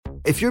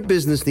If your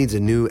business needs a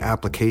new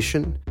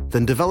application,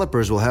 then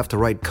developers will have to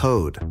write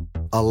code,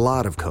 a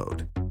lot of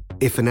code.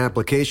 If an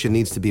application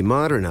needs to be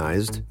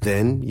modernized,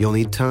 then you'll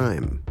need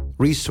time,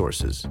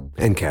 resources,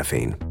 and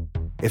caffeine.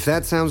 If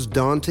that sounds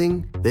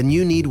daunting, then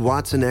you need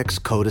Watson X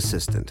Code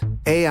Assistant,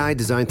 AI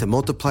designed to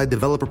multiply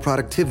developer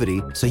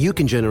productivity so you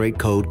can generate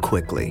code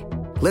quickly.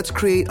 Let's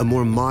create a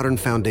more modern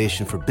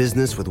foundation for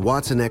business with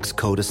Watson X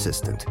Code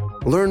Assistant.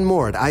 Learn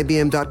more at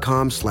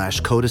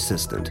ibm.com/code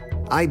assistant.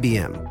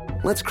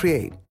 IBM. Let's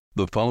create.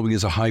 The following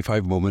is a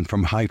high-five moment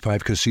from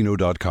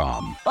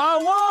highfivecasino.com. I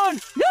won!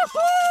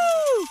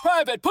 Yahoo!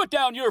 Private, put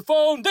down your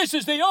phone. This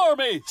is the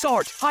Army.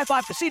 Sarge, High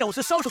Five Casino is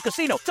a social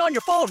casino. It's on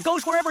your phone.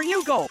 Goes wherever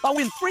you go. I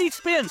win free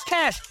spins,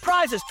 cash,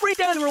 prizes, free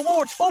daily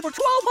rewards, over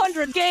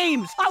 1,200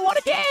 games. I won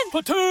again.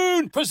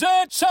 Platoon,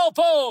 present cell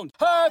phone.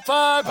 High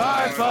Five.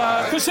 High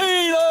Five.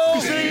 Casino.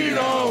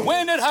 Casino.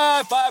 Win at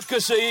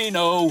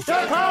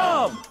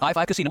highfivecasino.com. High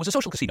Five Casino is a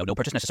social casino. No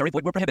purchase necessary.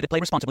 Void where prohibited. Play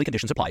responsibly.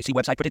 Conditions apply. See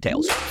website for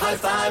details. High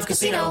Five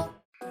Casino.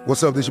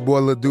 What's up, this your boy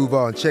Lil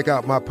Duval, and check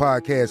out my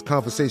podcast,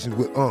 Conversations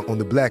with Unc, on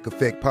the Black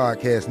Effect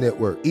Podcast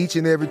Network. Each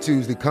and every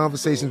Tuesday,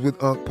 Conversations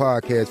with Unc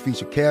podcast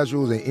feature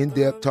casuals and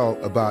in-depth talk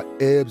about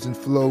ebbs and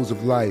flows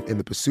of life and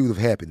the pursuit of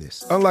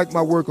happiness. Unlike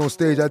my work on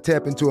stage, I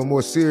tap into a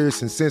more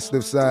serious and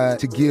sensitive side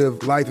to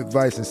give life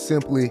advice and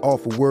simply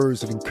offer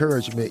words of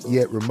encouragement,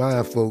 yet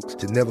remind folks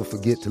to never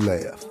forget to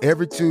laugh.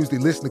 Every Tuesday,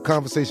 listen to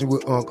Conversations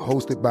with Unc,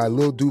 hosted by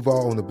Lil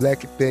Duval on the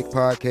Black Effect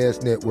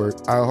Podcast Network,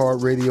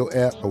 iHeartRadio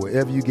app, or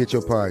wherever you get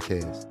your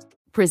podcasts.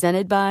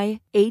 Presented by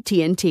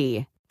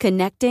AT&T.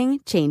 Connecting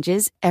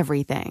changes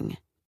everything.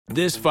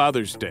 This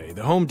Father's Day,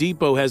 the Home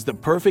Depot has the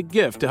perfect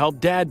gift to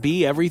help Dad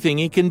be everything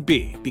he can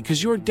be,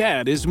 because your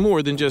dad is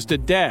more than just a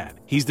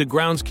dad. He's the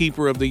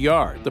groundskeeper of the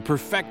yard, the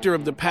perfecter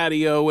of the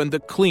patio, and the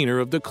cleaner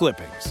of the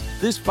clippings.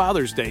 This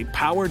Father's Day,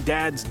 power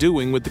Dad's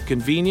doing with the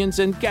convenience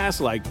and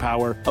gas-like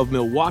power of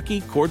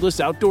Milwaukee cordless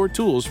outdoor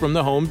tools from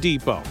the Home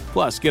Depot.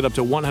 Plus, get up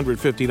to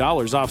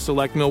 $150 off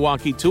select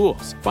Milwaukee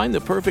tools. Find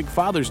the perfect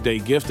Father's Day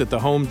gift at the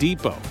Home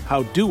Depot.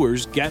 How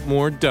doers get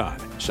more done.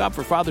 Shop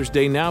for Father's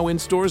Day now in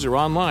stores or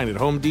online at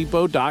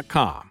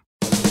homedepot.com.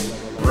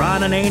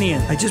 Ron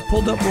Ananian. I just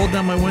pulled up, rolled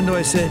down my window.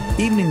 I said,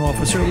 "Evening,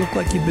 officer. Looked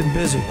like you've been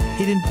busy."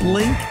 He didn't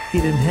blink.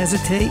 He didn't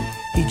hesitate.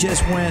 He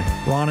just went,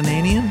 "Ron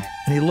Ananian?"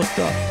 And he looked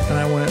up. And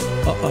I went,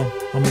 "Uh-oh,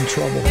 I'm in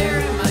trouble." Here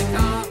in my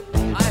car,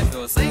 I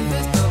feel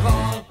safest of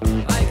all.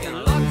 I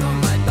can lock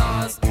on my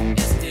doors.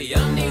 It's the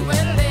only way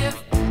to live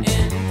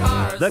in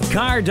cars. The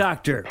Car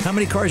Doctor. How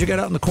many cars you got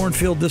out in the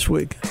cornfield this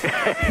week?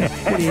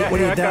 What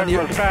are you down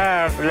to?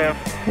 5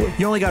 left.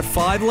 You only got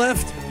 5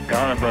 left?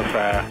 Gone about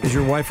 5. Is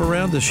your wife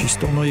around? Does she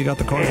still know you got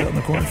the cars out in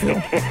the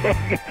cornfield?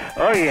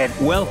 Oh, yeah.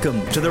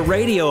 Welcome to the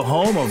radio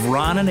home of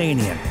Ron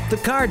Ananian, the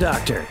Car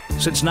Doctor.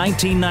 Since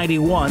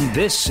 1991,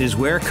 this is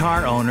where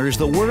car owners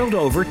the world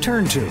over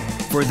turn to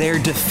for their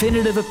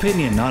definitive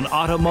opinion on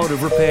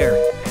automotive repair.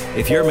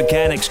 If your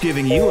mechanic's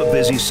giving you a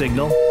busy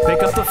signal,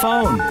 pick up the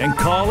phone and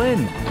call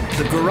in.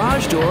 The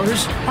garage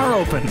doors are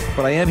open.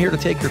 But I am here to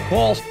take your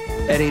calls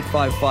at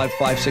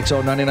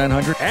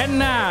 855-560-9900. And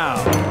now,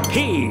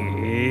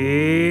 here's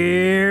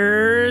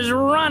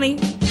Ronnie.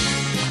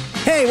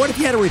 Hey, what if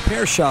you had a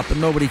repair shop and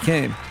nobody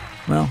came?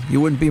 Well, you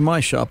wouldn't be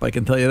my shop, I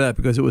can tell you that,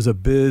 because it was a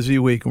busy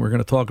week, and we're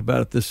going to talk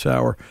about it this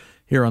hour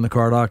here on The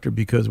Car Doctor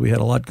because we had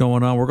a lot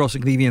going on. We're also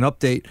going to give you an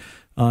update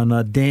on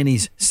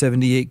Danny's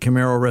 78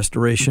 Camaro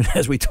restoration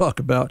as we talk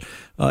about.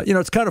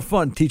 It's kind of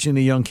fun teaching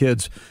the young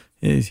kids.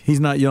 He's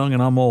not young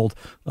and I'm old,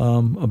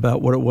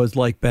 about what it was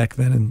like back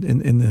then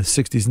in the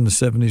 60s and the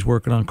 70s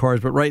working on cars.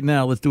 But right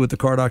now, let's do what the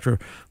Car Doctor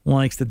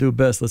likes to do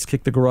best. Let's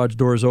kick the garage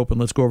doors open.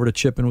 Let's go over to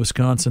Chip in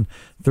Wisconsin,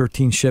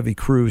 13 Chevy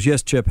Cruze.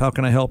 Yes, Chip, how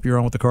can I help? You're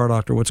on with the Car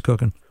Doctor. What's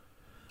cooking?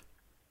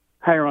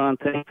 Hi, Ron.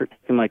 Thanks for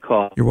taking my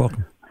call. You're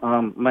welcome.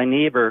 My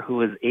neighbor,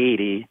 who is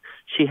 80,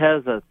 she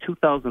has a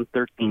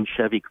 2013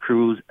 Chevy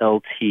Cruze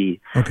LT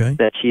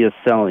that she is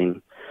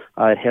selling.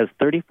 It has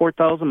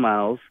 34,000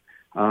 miles.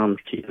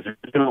 She is the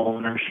original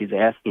owner. She's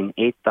asking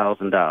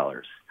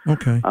 $8,000.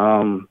 Okay.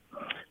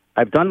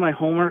 I've done my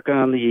homework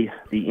on the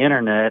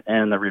internet,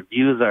 and the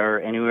reviews are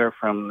anywhere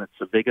from "it's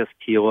the biggest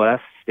POS,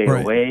 stay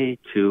away"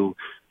 to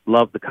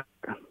 "love the car."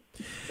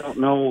 Don't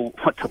know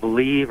what to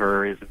believe,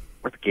 or is it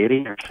worth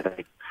getting, or should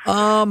I,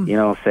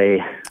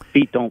 say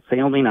 "feet don't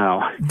fail me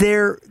now"?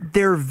 They're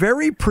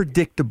very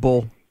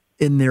predictable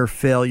in their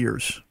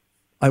failures.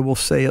 I will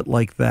say it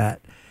like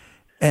that,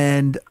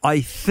 and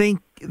I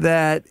think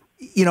that.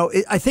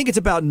 I think it's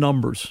about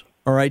numbers,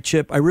 all right,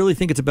 Chip? I really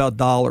think it's about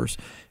dollars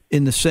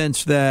in the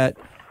sense that,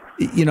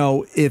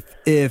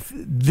 if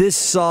this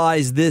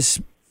size, this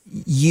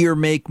year,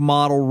 make,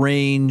 model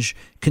range,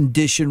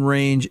 condition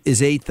range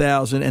is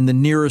 $8,000 and the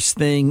nearest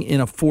thing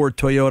in a Ford,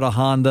 Toyota,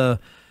 Honda,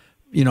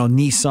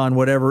 Nissan,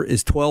 whatever,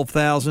 is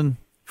 $12,000,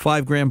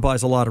 $5,000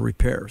 buys a lot of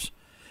repairs.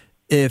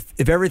 If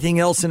everything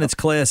else in its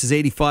class is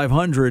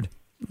 $8,500,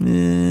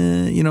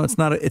 it's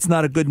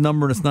not a good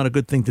number, and it's not a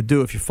good thing to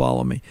do if you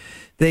follow me.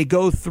 They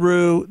go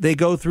through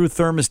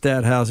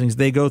thermostat housings.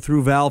 They go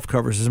through valve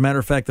covers. As a matter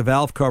of fact, the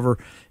valve cover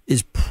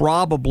is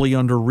probably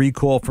under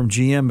recall from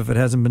GM if it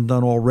hasn't been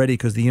done already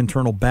because the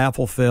internal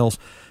baffle fails,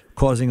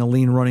 causing a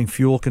lean running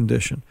fuel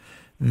condition.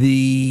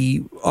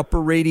 The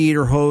upper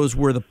radiator hose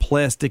where the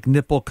plastic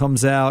nipple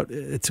comes out,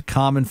 it's a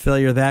common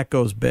failure. That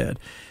goes bad.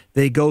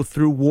 They go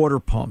through water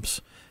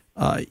pumps.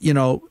 On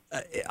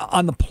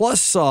the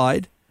plus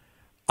side,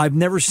 I've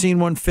never seen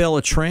one fail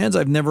a trans.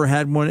 I've never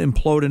had one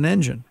implode an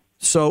engine.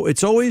 So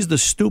it's always the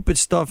stupid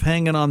stuff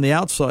hanging on the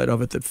outside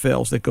of it that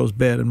fails that goes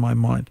bad in my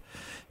mind.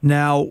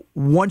 Now,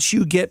 once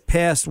you get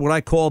past what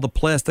I call the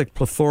plastic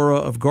plethora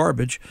of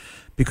garbage,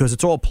 because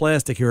it's all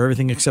plastic here,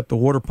 everything except the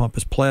water pump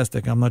is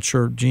plastic. I'm not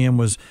sure GM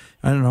was,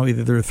 I don't know,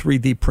 either they're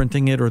 3D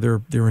printing it or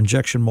they're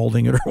injection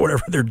molding it or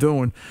whatever they're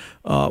doing.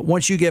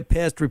 Once you get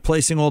past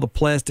replacing all the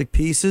plastic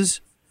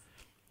pieces,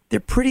 they're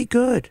pretty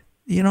good.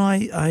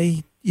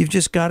 You've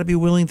just got to be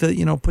willing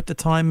to, put the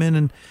time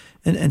in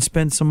and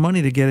spend some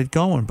money to get it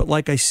going. But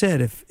like I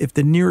said, if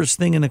the nearest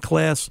thing in a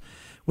class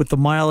with the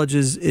mileage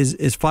is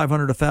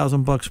 $500,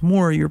 $1,000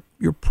 more,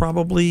 you're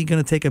probably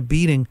going to take a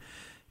beating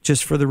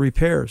just for the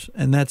repairs,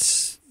 and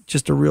that's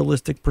just a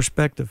realistic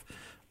perspective.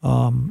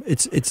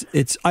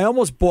 It's. I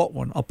almost bought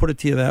one. I'll put it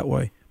to you that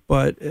way,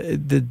 but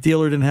the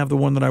dealer didn't have the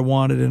one that I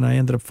wanted, and I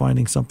ended up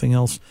finding something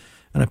else,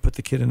 and I put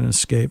the kid in an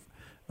Escape,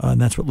 and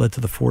that's what led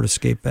to the Ford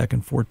Escape back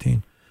in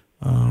 2014.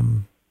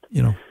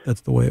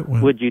 That's the way it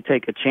went. Would you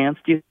take a chance?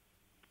 Do you?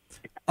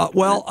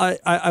 Well,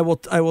 I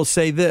will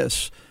say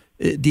this.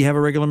 Do you have a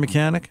regular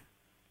mechanic?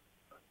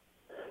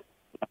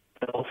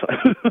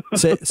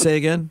 Say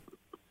again.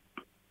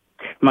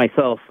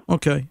 Myself.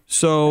 Okay,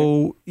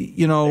 so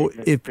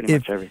if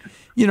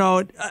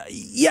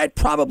I'd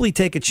probably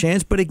take a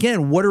chance. But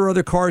again, what are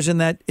other cars in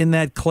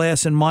that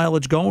class and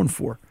mileage going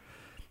for?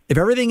 If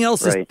everything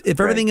else is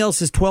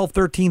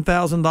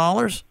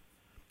 $12,000-$13,000,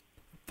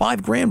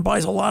 $5,000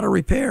 buys a lot of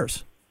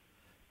repairs.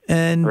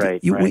 And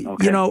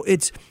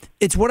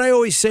it's what I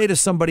always say to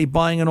somebody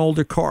buying an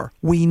older car.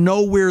 We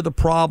know where the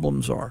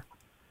problems are.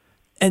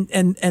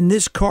 And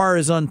this car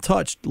is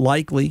untouched,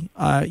 likely.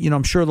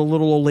 I'm sure the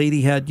little old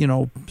lady had,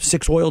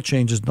 6 oil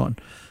changes done,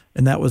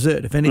 and that was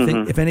it. If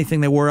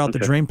anything, they wore out the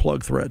drain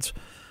plug threads.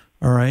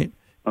 All right.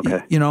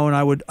 Okay. And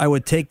I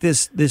would take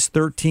this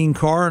 13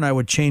 car and I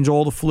would change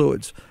all the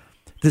fluids.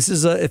 This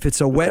is if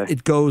it's a wet,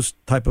 it goes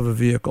type of a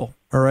vehicle.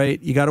 All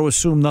right. You got to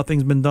assume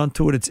nothing's been done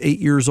to it. It's 8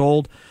 years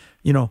old.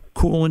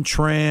 Coolant,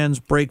 trans,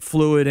 brake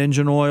fluid,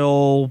 engine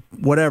oil,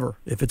 whatever.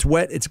 If it's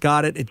wet, it's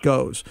got it. It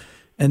goes.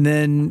 And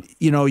then,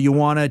 you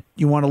want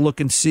to look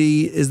and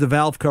see, is the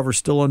valve cover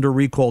still under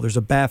recall? There's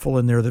a baffle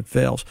in there that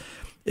fails.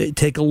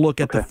 Take a look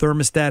at the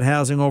thermostat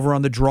housing over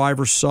on the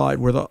driver's side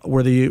where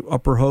the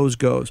upper hose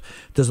goes.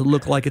 Does it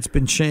look like it's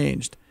been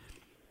changed?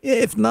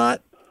 If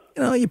not,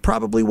 you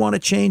probably want to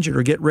change it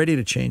or get ready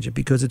to change it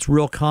because it's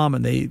real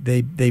common.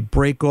 They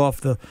break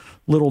off the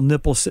little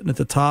nipple sitting at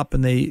the top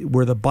and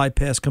where the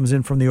bypass comes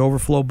in from the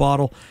overflow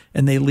bottle,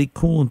 and they leak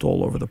coolant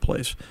all over the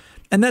place.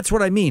 And that's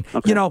what I mean.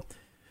 Okay.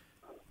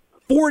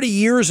 40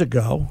 years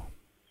ago,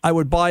 I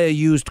would buy a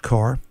used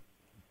car.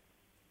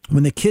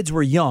 When the kids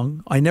were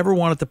young, I never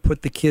wanted to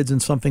put the kids in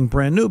something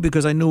brand new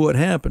because I knew what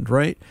happened,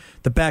 right?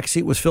 The back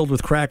seat was filled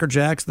with Cracker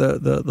Jacks.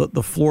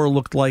 The floor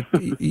looked like,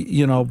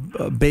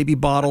 baby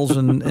bottles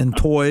and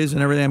toys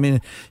and everything. I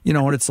mean,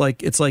 and it's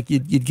like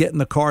you'd get in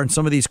the car in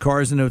some of these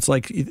cars and it's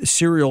like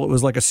cereal. It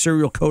was like a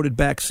cereal coated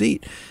back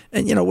seat.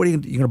 And what are you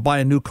going to buy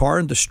a new car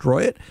and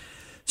destroy it?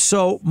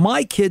 So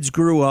my kids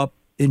grew up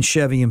in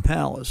Chevy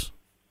Impalas.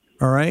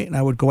 All right. And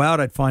I would go out,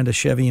 I'd find a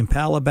Chevy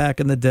Impala back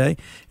in the day,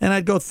 and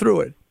I'd go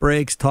through it.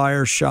 Brakes,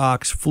 tires,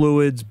 shocks,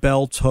 fluids,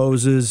 belts,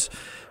 hoses,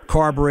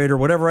 carburetor,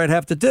 whatever I'd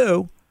have to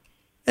do.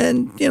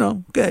 And,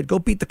 go ahead, go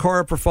beat the car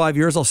up for 5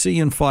 years. I'll see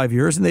you in 5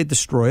 years. And they'd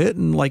destroy it.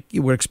 And like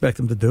you would expect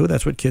them to do.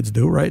 That's what kids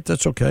do, right?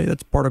 That's okay.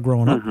 That's part of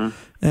growing up.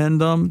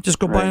 And just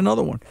go buy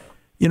another one.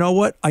 You know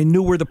what? I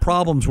knew where the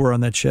problems were on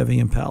that Chevy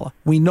Impala.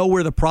 We know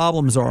where the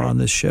problems are on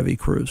this Chevy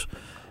Cruze.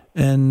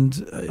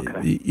 And,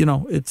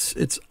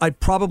 it's I'd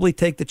probably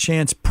take the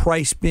chance,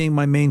 price being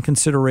my main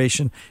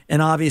consideration,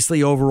 and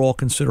obviously overall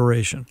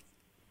consideration.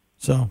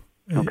 So,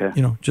 okay.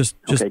 Just.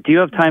 Okay. Do you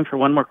have time for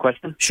one more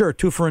question? Sure.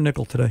 2 for a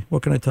nickel today.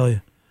 What can I tell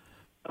you?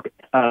 Okay.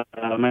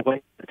 My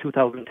wife,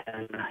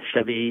 2010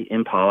 Chevy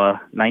Impala,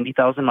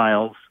 90,000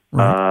 miles.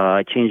 Right.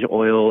 I change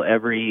oil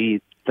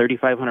every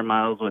 3,500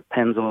 miles with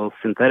Pennzoil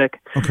synthetic.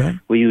 Okay.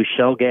 We use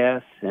Shell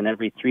gas, and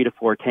every 3 to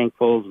 4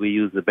 tankfuls, we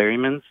use the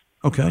Berryman's.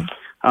 Okay.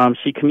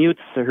 She commutes.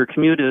 Her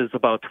commute is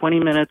about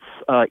 20 minutes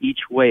each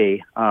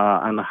way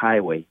on the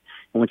highway.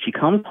 And when she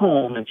comes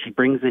home and she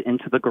brings it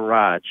into the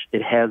garage,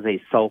 it has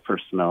a sulfur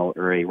smell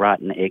or a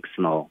rotten egg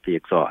smell, the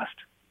exhaust.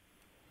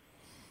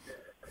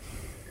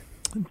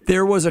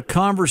 There was a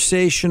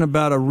conversation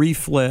about a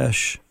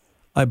reflash,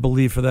 I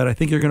believe, for that. I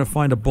think you're going to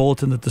find a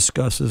bulletin that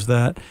discusses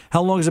that.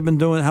 How long has it been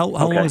doing? How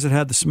long has it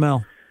had the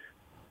smell?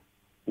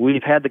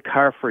 We've had the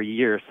car for a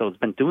year, so it's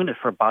been doing it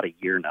for about a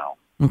year now.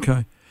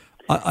 Okay.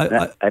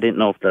 I didn't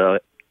know if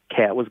the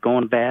cat was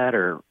going bad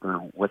or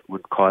what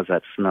would cause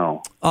that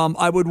smell.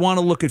 I would want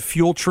to look at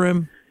fuel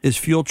trim. Is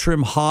fuel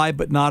trim high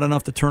but not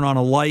enough to turn on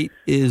a light?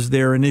 Is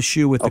there an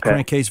issue with the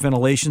crankcase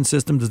ventilation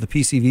system? Does the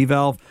PCV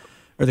valve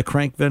or the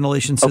crank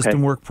ventilation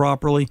system work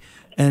properly?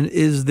 And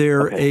is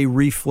there a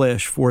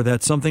reflash for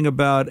that? Something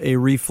about a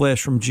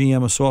reflash from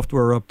GM, a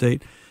software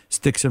update,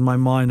 sticks in my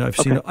mind.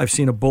 I've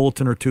seen a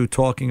bulletin or two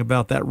talking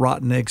about that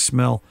rotten egg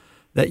smell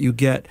that you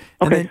get.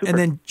 And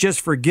then just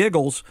for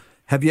giggles,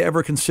 have you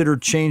ever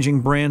considered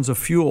changing brands of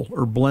fuel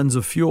or blends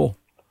of fuel?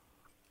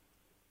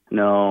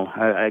 No,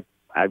 I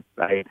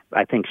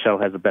think Shell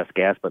has the best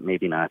gas, but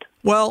maybe not.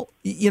 Well,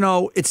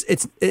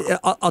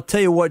 I'll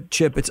tell you what,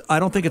 Chip. I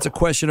don't think it's a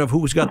question of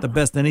who's got the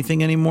best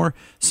anything anymore.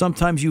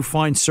 Sometimes you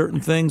find certain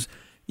things.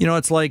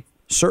 It's like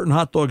certain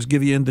hot dogs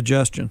give you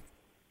indigestion.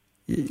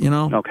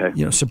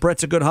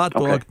 Sabret's a good hot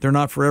dog. Okay. They're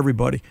not for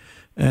everybody,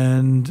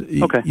 and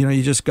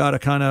you just got to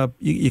kind of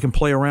you can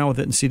play around with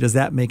it and see, does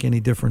that make any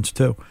difference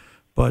too.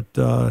 But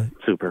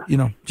super.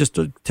 Just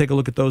to take a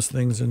look at those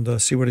things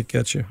and see what it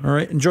gets you. All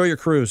right, enjoy your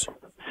cruise.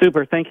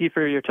 Super. Thank you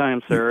for your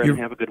time, sir, and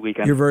have a good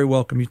weekend. You're very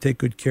welcome. You take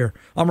good care.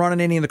 I'm Ron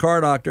Ananian, the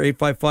Car Doctor,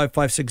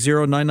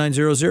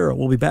 855-560-9900.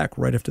 We'll be back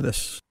right after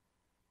this.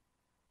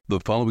 The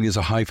following is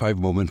a high-five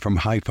moment from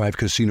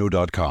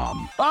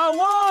highfivecasino.com. I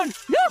won!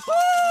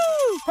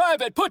 Yahoo!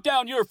 Private, put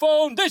down your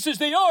phone. This is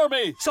the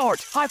Army.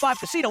 Sarge, High Five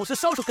Casino is a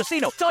social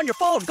casino. It's on your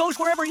phone. Goes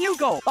wherever you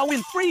go. I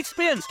win free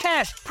spins,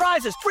 cash,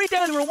 prizes, free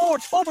daily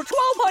rewards, over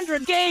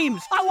 1,200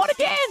 games. I won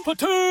again.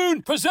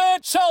 Platoon,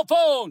 present cell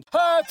phone.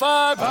 High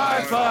Five.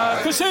 High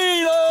Five.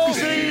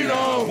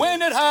 Casino.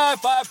 Win at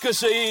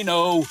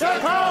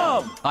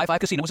highfivecasino.com. High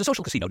Five Casino is a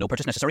social casino. No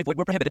purchase necessary. Void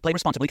where prohibited. Play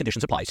responsibly.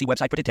 Conditions apply. See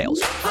website for details.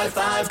 High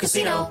Five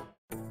Casino.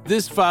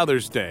 This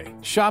Father's Day,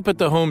 shop at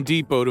the Home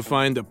Depot to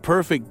find the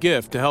perfect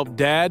gift to help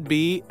Dad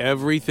be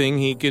everything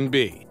he can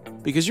be.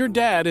 Because your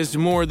dad is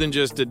more than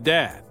just a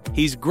dad.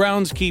 He's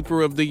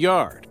groundskeeper of the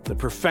yard, the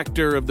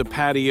perfecter of the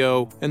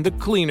patio, and the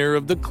cleaner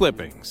of the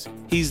clippings.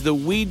 He's the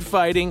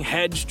weed-fighting,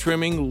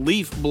 hedge-trimming,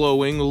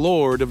 leaf-blowing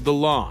lord of the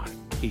lawn.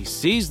 He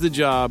sees the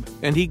job,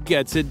 and he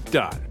gets it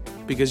done.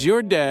 Because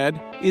your dad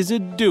is a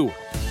doer.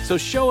 So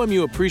show him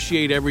you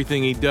appreciate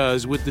everything he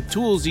does with the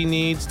tools he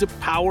needs to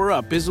power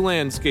up his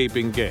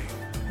landscaping game.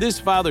 This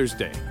Father's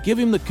Day, give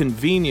him the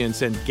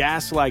convenience and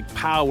gas-like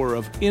power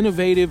of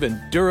innovative and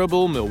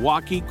durable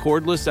Milwaukee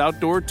cordless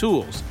outdoor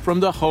tools from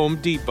the Home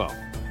Depot.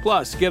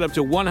 Plus, get up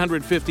to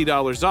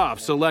 $150 off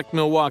select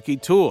Milwaukee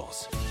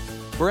tools.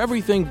 For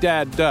everything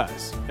Dad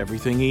does,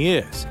 everything he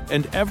is,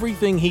 and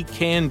everything he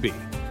can be,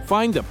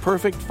 find the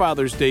perfect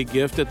Father's Day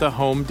gift at the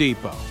Home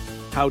Depot.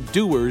 How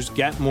doers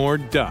get more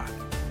done.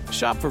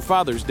 Shop for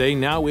Father's Day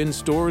now in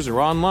stores or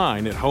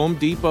online at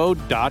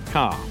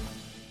homedepot.com.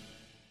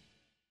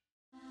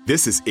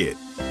 This is it.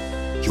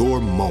 Your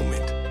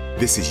moment.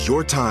 This is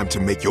your time to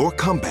make your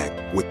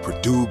comeback with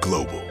Purdue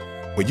Global.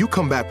 When you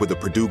come back with a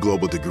Purdue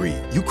Global degree,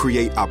 you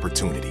create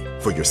opportunity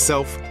for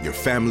yourself, your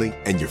family,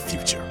 and your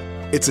future.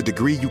 It's a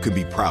degree you can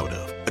be proud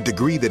of, a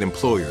degree that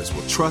employers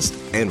will trust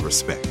and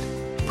respect.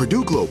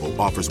 Purdue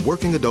Global offers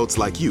working adults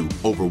like you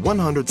over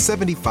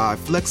 175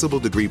 flexible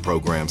degree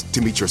programs to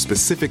meet your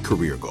specific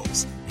career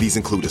goals. These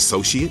include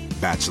associate,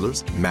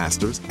 bachelor's,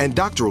 master's, and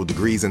doctoral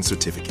degrees and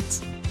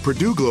certificates.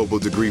 Purdue Global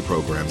degree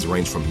programs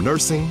range from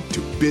nursing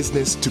to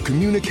business to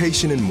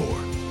communication and more.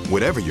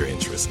 Whatever your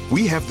interest,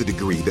 we have the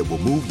degree that will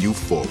move you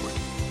forward.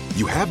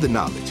 You have the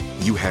knowledge,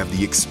 you have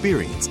the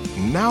experience.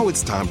 Now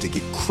it's time to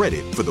get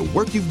credit for the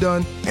work you've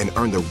done and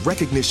earn the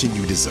recognition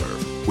you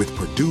deserve with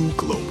Purdue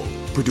Global.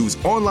 Purdue's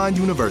online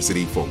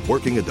university for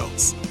working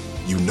adults.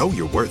 You know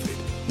you're worth it.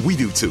 We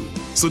do too.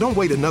 So don't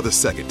wait another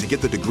second to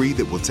get the degree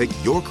that will take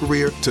your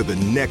career to the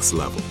next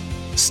level.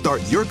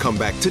 Start your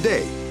comeback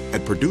today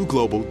at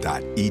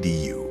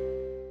purdueglobal.edu.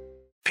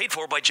 Paid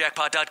for by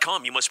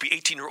Jackpot.com. You must be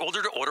 18 or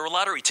older to order a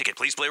lottery ticket.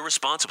 Please play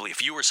responsibly.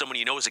 If you or someone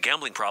you know has a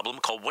gambling problem,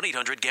 call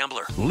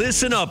 1-800-GAMBLER.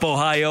 Listen up,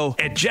 Ohio.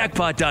 At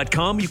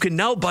Jackpot.com, you can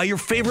now buy your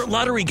favorite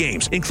lottery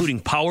games, including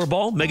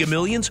Powerball, Mega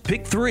Millions,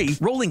 Pick 3,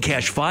 Rolling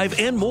Cash 5,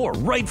 and more,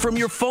 right from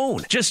your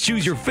phone. Just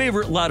choose your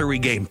favorite lottery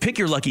game, pick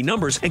your lucky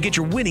numbers, and get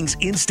your winnings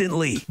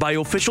instantly. Buy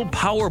official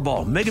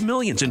Powerball, Mega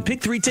Millions, and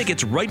Pick 3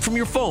 tickets right from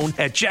your phone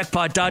at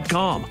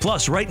Jackpot.com.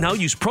 Plus, right now,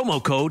 use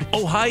promo code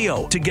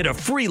OHIO to get a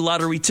free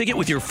lottery ticket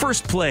with your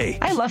first play.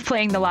 I love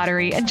playing the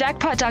lottery, and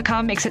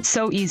Jackpot.com makes it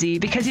so easy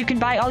because you can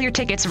buy all your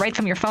tickets right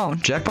from your phone.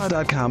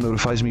 Jackpot.com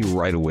notifies me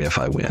right away if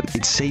I win.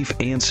 It's safe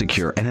and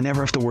secure, and I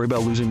never have to worry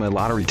about losing my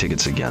lottery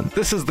tickets again.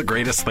 This is the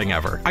greatest thing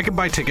ever. I can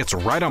buy tickets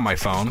right on my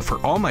phone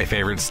for all my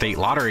favorite state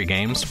lottery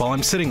games while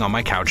I'm sitting on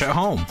my couch at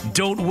home.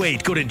 Don't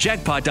wait. Go to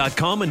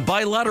Jackpot.com and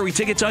buy lottery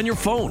tickets on your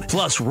phone.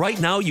 Plus, right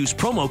now, use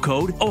promo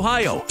code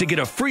OHIO to get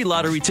a free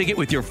lottery ticket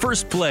with your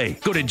first play.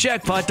 Go to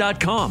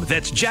Jackpot.com.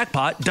 That's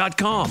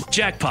Jackpot.com.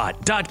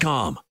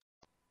 Jackpot.com.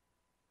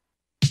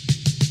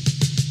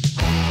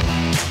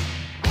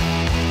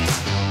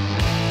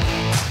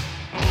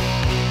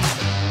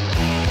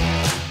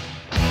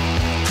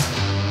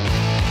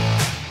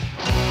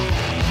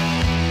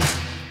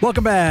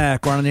 Welcome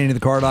back. Ron Ananian, the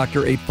Car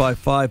Doctor.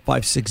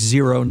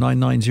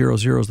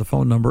 855-560-9900 is the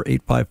phone number.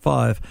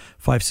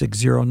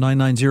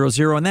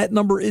 855-560-9900. And that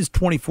number is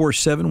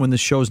 24/7 when this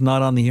show's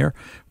not on the air.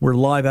 We're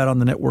live out on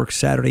the network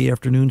Saturday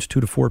afternoons,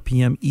 2 to 4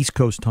 p.m. East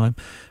Coast time.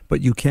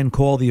 But you can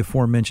call the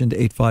aforementioned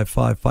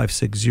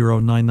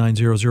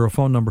 855-560-9900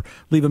 phone number.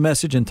 Leave a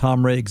message, and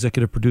Tom Ray,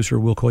 executive producer,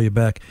 will call you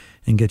back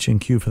and get you in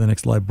queue for the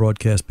next live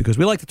broadcast, because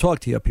we like to talk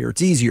to you up here.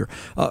 It's easier.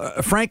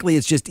 Frankly,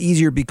 it's just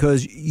easier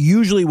because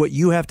usually what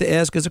you have to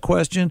ask as a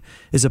question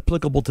is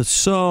applicable to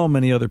so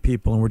many other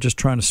people, and we're just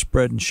trying to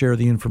spread and share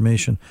the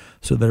information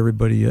so that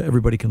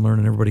everybody can learn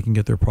and everybody can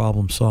get their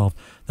problem solved.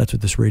 That's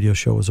what this radio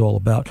show is all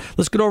about.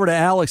 Let's get over to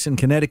Alex in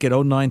Connecticut,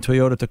 09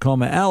 Toyota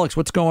Tacoma. Alex,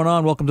 what's going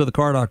on? Welcome to the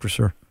Car Doctor,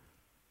 sir.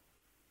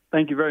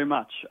 Thank you very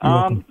much.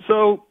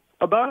 So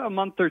about a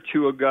month or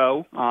two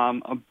ago,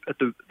 at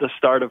the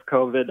start of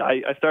COVID,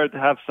 I started to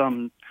have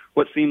some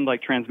what seemed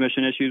like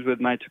transmission issues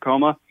with my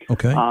Tacoma.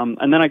 Okay.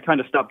 And then I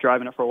kind of stopped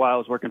driving it for a while. I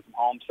was working from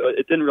home, so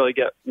it didn't really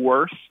get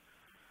worse.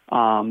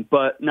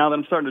 But now that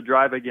I'm starting to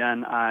drive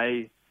again,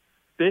 I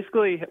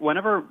basically,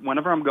 whenever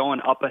I'm going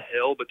up a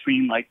hill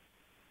between like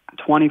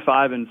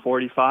 25 and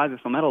 45, if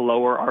I'm at a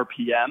lower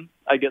RPM,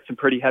 I get some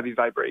pretty heavy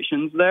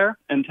vibrations there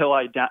until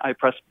I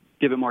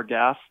give it more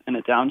gas and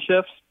it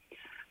downshifts.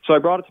 So I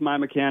brought it to my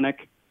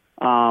mechanic.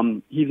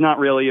 He's not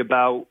really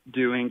about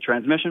doing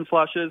transmission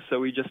flushes,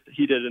 so he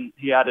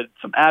added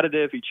some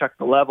additive. He checked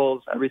the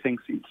levels. Everything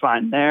seemed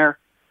fine there.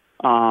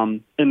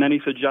 And then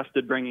he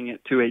suggested bringing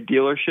it to a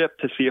dealership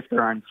to see if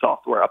there are any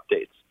software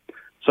updates.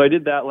 So I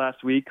did that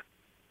last week,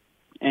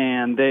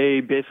 and they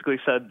basically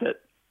said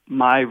that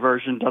my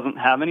version doesn't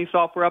have any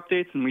software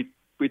updates, and we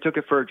took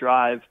it for a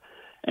drive,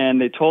 and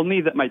they told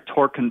me that my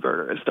torque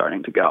converter is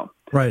starting to go.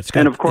 Right.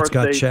 And of course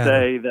they chatter.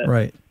 say that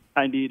right.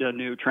 I need a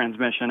new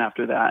transmission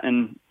after that.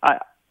 And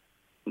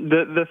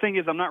the thing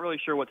is, I'm not really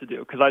sure what to do,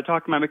 because I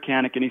talked to my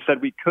mechanic, and he said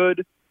we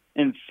could,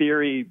 in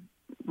theory,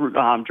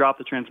 drop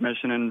the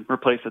transmission and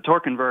replace the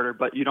torque converter,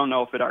 but you don't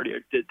know if it already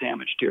did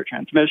damage to your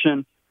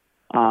transmission.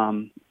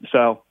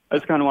 So I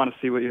just kind of want to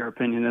see what your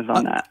opinion is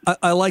on that.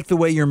 I like the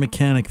way your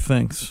mechanic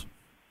thinks.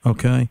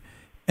 Okay.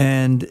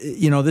 And,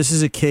 this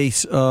is a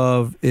case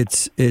of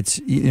it's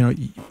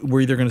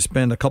we're either going to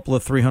spend a couple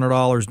of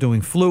 $300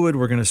 doing fluid,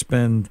 we're going to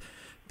spend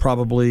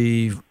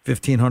probably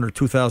 $1,500,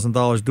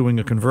 $2,000 doing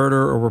a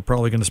converter, or we're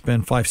probably going to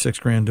spend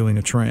 $5,000-$6,000 doing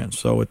a trans.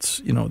 So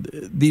it's,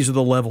 these are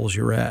the levels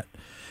you're at.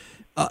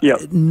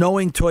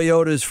 Knowing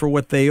Toyotas for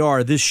what they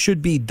are, this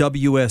should be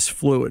WS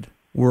fluid,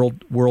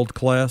 world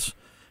class.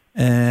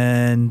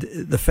 And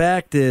the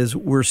fact is,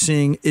 we're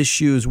seeing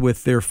issues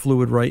with their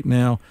fluid right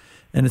now.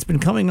 And it's been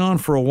coming on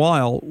for a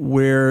while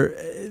where,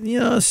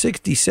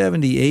 60,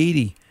 70,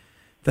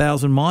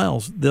 80,000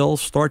 miles, they'll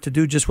start to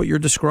do just what you're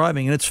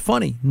describing. And it's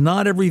funny,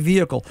 not every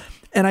vehicle.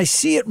 And I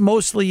see it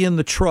mostly in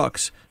the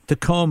trucks,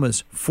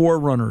 Tacomas,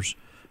 4Runners,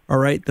 all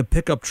right, the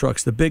pickup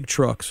trucks, the big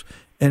trucks.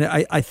 And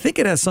I think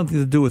it has something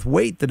to do with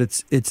weight, that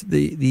it's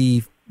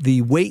the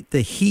weight,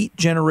 the heat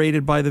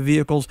generated by the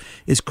vehicles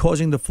is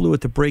causing the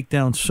fluid to break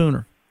down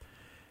sooner.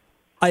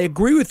 I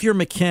agree with your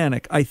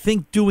mechanic. I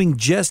think doing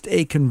just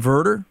a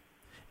converter,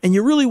 and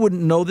you really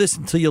wouldn't know this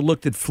until you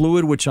looked at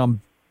fluid, which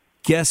I'm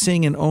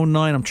guessing in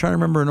 09. I'm trying to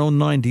remember in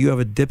 09, do you have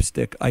a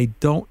dipstick? I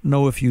don't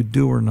know if you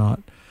do or not.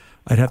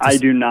 I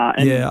do not.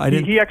 And yeah,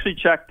 he actually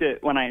checked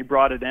it when I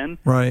brought it in.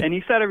 Right. And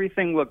he said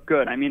everything looked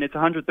good. I mean, it's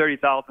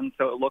 130,000,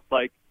 so it looked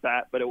like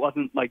that, but it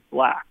wasn't like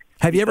black.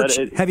 Have you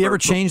ever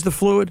changed the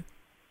fluid?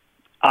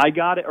 I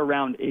got it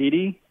around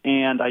 80,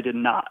 and I did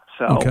not.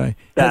 So okay.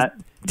 I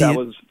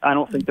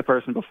don't think the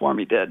person before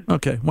me did.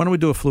 Okay. Why don't we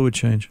do a fluid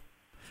change?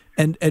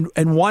 And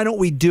why don't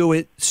we do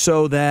it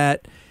so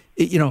that,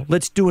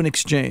 let's do an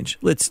exchange.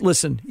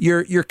 Listen.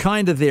 You're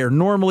kind of there.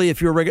 Normally,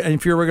 if you're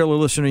a regular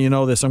listener, you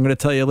know this. I'm going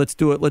to tell you, let's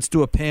do it. Let's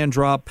do a pan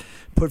drop,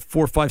 put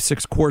 4, 5,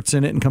 6 quarts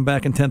in it, and come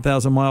back in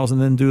 10,000 miles,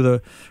 and then do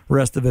the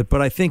rest of it.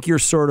 But I think you're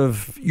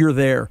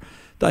there.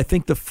 I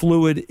think the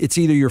fluid, it's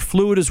either your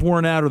fluid is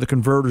worn out or the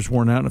converter's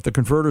worn out. And if the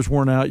converter's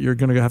worn out, you're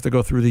going to have to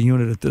go through the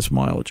unit at this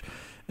mileage.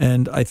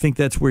 And I think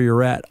that's where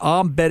you're at.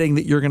 I'm betting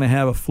that you're going to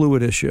have a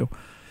fluid issue.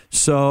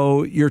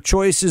 So your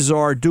choices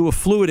are do a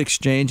fluid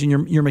exchange,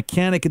 and your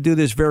mechanic could do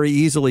this very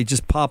easily.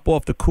 Just pop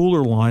off the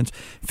cooler lines,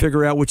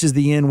 figure out which is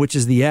the in, which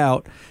is the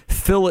out,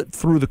 fill it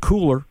through the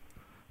cooler.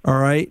 All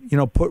right,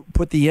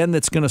 put the end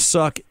that's going to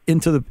suck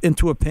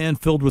into a pan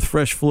filled with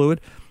fresh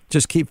fluid.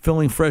 Just keep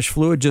filling fresh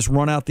fluid. Just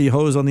run out the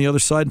hose on the other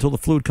side until the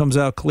fluid comes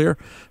out clear.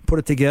 Put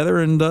it together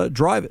and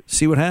drive it.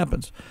 See what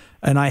happens.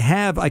 And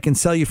I can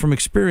tell you from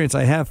experience,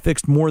 I have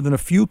fixed more than a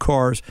few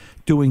cars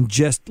doing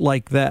just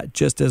like that,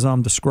 just as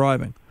I'm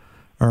describing.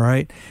 All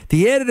right.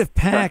 The additive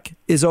pack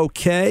is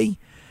okay,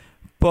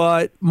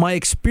 but my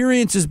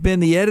experience has been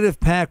the additive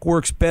pack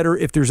works better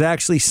if there's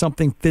actually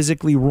something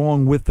physically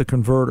wrong with the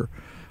converter.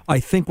 I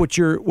think what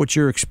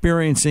you're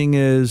experiencing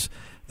is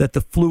that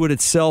the fluid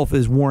itself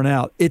is worn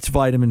out. Its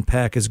vitamin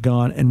pack is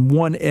gone, and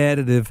one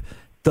additive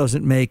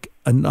doesn't make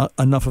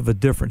enough of a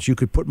difference. You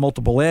could put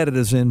multiple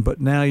additives in, but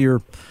now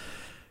you're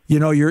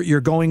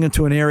you're going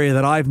into an area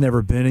that I've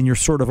never been, and you're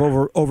sort of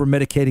over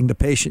medicating the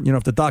patient.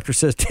 If the doctor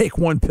says take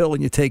one pill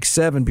and you take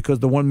 7 because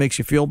the one makes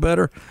you feel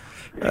better,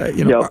 are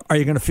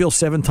you going to feel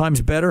 7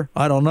 times better?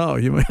 I don't know.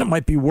 It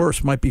might be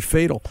worse, might be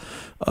fatal.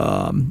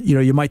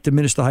 You might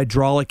diminish the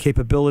hydraulic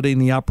capability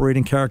and the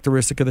operating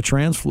characteristic of the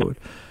trans fluid.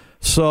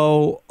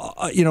 So,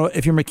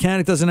 if your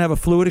mechanic doesn't have a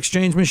fluid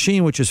exchange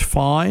machine, which is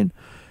fine,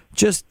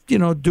 just,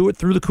 do it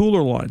through the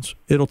cooler lines.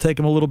 It'll take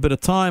him a little bit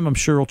of time. I'm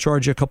sure he'll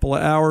charge you a couple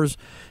of hours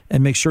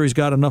and make sure he's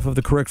got enough of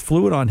the correct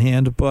fluid on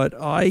hand. But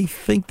I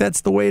think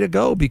that's the way to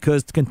go,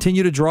 because to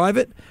continue to drive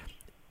it,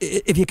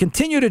 if you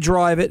continue to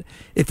drive it,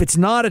 if it's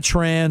not a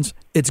trans,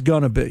 it's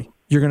going to be.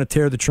 You're going to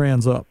tear the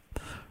trans up.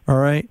 All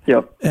right?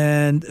 Yep.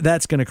 And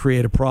that's going to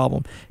create a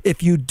problem.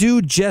 If you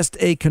do just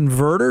a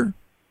converter,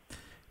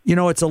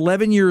 it's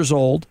 11 years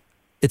old.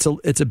 It's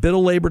a bit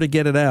of labor to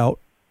get it out.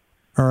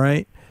 All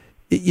right?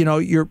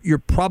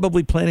 You're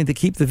probably planning to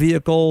keep the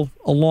vehicle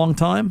a long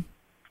time.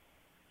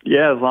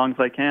 Yeah, as long as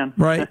I can.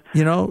 Right.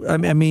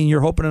 I mean,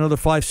 you're hoping another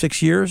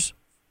 5-6 years.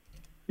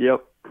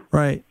 Yep.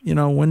 Right.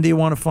 When do you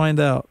want to find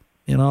out?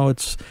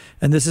 This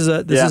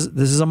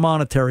is a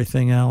monetary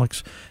thing,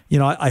 Alex.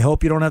 I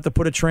hope you don't have to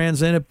put a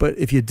trans in it, but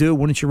if you do,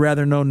 wouldn't you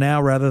rather know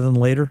now rather than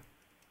later?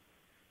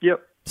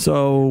 Yep.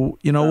 So,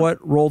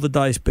 what? Roll the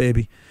dice,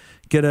 baby.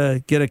 Tell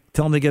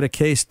them to get a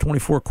case,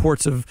 24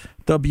 quarts of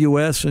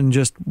WS, and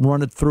just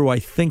run it through. I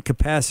think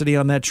capacity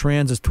on that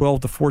trans is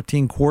 12 to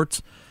 14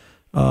 quarts,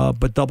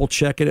 but double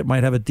check it. It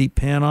might have a deep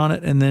pan on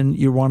it, and then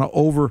you want to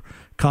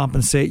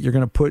overcompensate. You're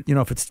going to put,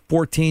 if it's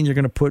 14, you're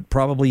going to put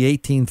probably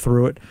 18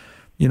 through it,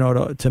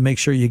 to make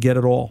sure you get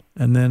it all,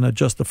 and then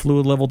adjust the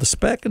fluid level to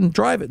spec and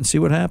drive it and see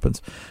what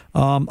happens.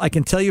 I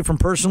can tell you from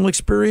personal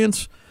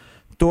experience,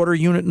 daughter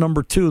unit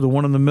number 2, the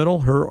one in the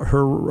middle,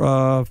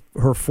 her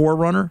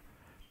 4Runner,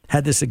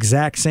 had this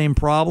exact same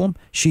problem.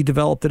 She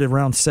developed it at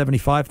around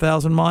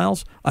 75,000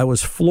 miles. I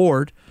was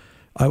floored.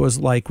 I was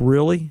like,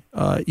 really?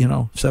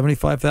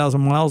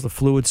 75,000 miles, the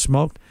fluid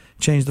smoked.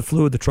 Changed the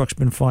fluid. The truck's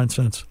been fine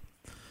since.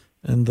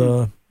 And,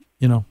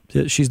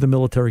 she's the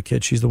military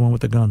kid. She's the one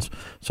with the guns.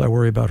 So I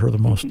worry about her the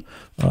most.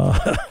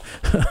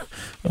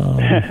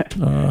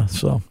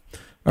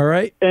 All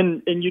right.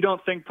 And you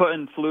don't think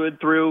putting fluid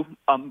through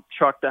a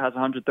truck that has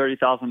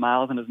 130,000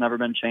 miles and has never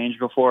been changed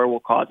before will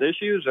cause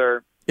issues?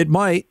 Or it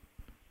might.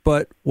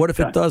 But what if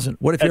it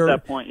doesn't? What if at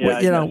that point?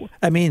 Yeah,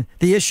 I mean,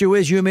 the issue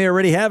is you may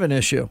already have an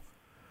issue.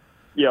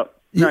 Yep.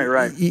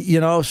 Right.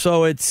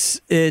 So it's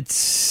a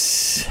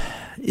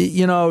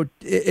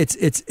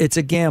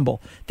gamble.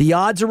 The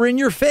odds are in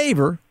your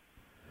favor.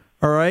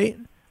 All right.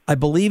 I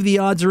believe the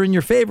odds are in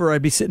your favor.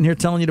 I'd be sitting here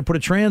telling you to put a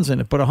trans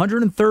in it, but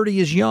 130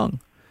 is young.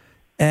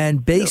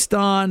 And based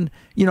on,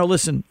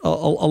 listen, a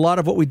lot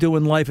of what we do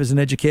in life is an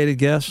educated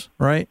guess,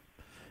 right?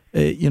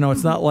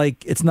 It's not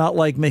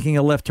like making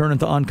a left turn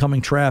into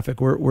oncoming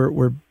traffic.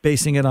 We're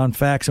basing it on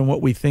facts and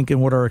what we think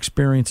and what our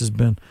experience has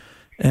been.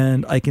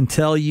 And I can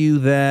tell you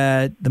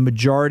that the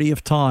majority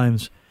of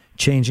times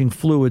changing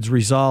fluids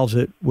resolves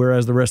it,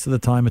 whereas the rest of the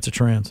time it's a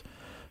trans.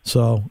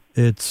 So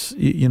it's,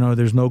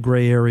 there's no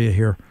gray area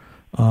here.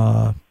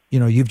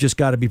 You've just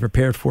got to be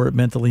prepared for it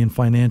mentally and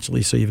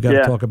financially. So you've got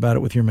to talk about it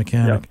with your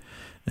mechanic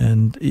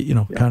and,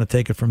 kind of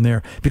take it from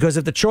there. Because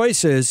if the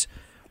choice is,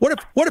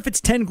 what if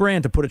it's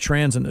 $10,000 to put a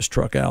trans in this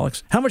truck,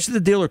 Alex? How much did the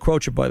dealer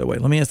quote you, by the way?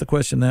 Let me ask the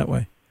question that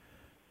way.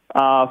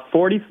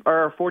 40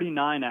 or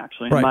 49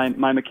 actually. Right.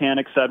 My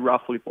mechanic said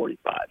roughly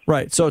 45.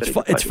 Right. So it's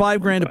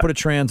 $5,000 to put a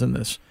trans in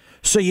this.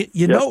 So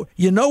you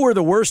know where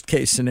the worst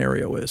case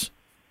scenario is.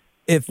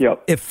 If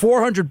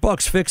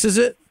 $400 fixes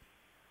it,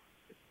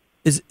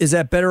 is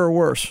that better or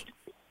worse?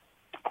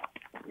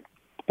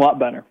 A lot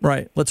better.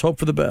 Right. Let's hope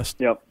for the best.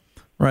 Yep.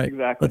 Right.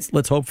 Exactly.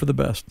 Let's hope for the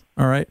best.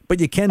 All right. But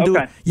you can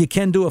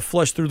do a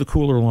flush through the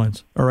cooler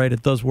lines. All right.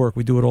 It does work.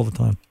 We do it all the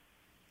time.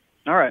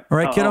 All right. All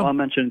right, kiddo. I'll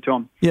mention it to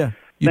him. Yeah.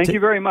 Thank you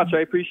very much.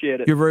 I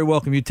appreciate it. You're very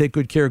welcome. You take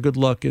good care. Good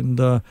luck. And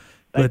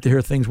glad to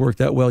hear things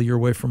worked out well. You're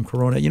away from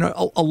Corona.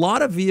 A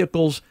lot of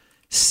vehicles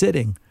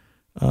sitting,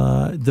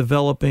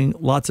 developing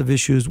lots of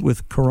issues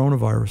with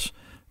coronavirus.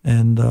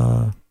 And,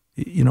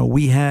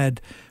 we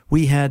had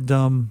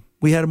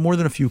more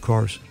than a few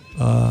cars,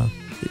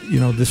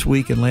 this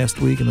week and last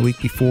week and the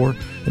week before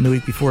and the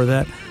week before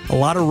that. A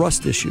lot of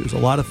rust issues, a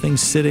lot of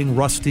things sitting,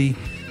 rusty,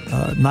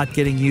 not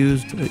getting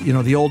used.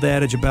 The old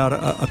adage about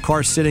a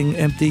car sitting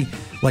empty,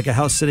 like a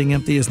house sitting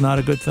empty, is not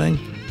a good thing.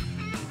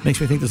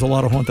 Makes me think there's a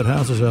lot of haunted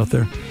houses out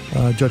there,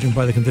 judging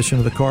by the condition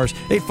of the cars.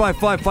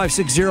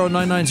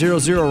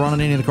 855-560-9900. Ron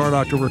Ananian, the Car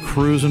Doctor. We're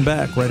cruising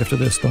back right after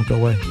this. Don't go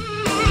away.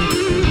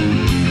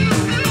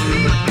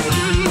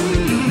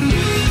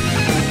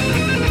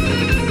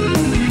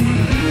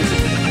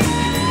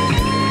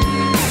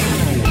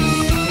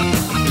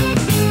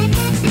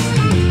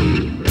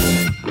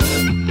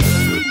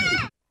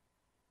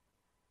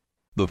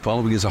 The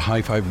following is a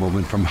high five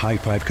moment from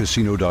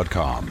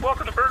highfivecasino.com.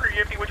 Welcome to Burger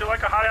Yippee, would you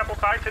like a hot apple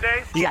pie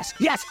today? Yes,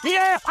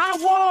 yeah, I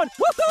won!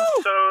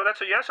 Woohoo! So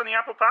that's a yes on the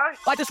apple pie?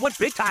 I just went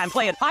big time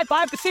playing High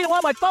Five Casino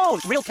on my phone.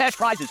 Real cash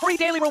prizes, free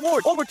daily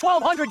rewards, over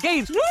 1,200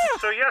 games. Yeah.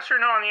 So yes or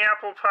no on the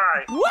apple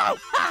pie? Whoa!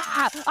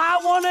 I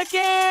won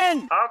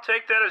again! I'll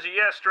take that as a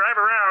yes. Drive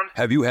around.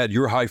 Have you had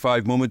your high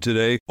five moment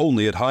today?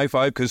 Only at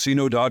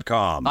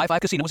highfivecasino.com. High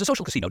Five Casino is a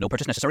social casino. No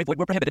purchase necessary. Void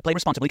where prohibited. Play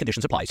responsibly.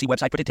 Conditions apply. See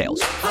website for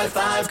details. High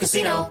Five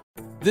Casino.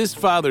 This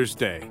Father's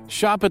Day,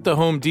 shop at the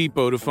Home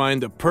Depot to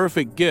find the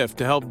perfect gift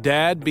to help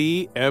Dad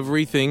be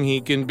everything he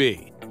can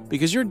be.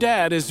 Because your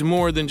dad is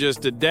more than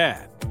just a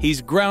dad.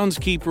 He's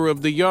groundskeeper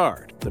of the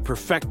yard, the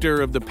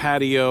perfecter of the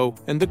patio,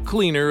 and the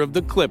cleaner of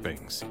the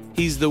clippings.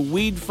 He's the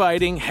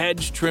weed-fighting,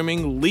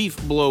 hedge-trimming,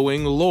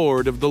 leaf-blowing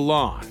lord of the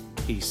lawn.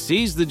 He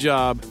sees the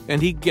job,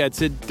 and he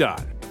gets it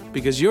done.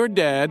 Because your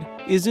dad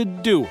is a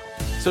doer.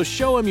 So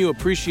show him you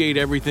appreciate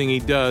everything he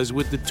does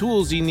with the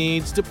tools he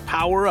needs to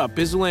power up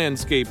his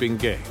landscaping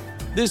game.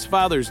 This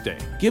Father's Day,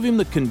 give him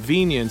the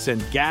convenience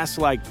and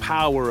gas-like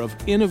power of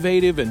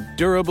innovative and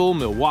durable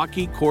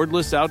Milwaukee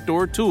cordless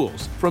outdoor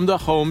tools from the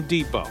Home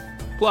Depot.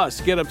 Plus,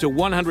 get up to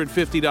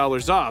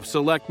 $150 off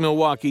select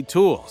Milwaukee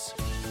tools.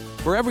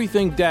 For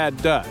everything Dad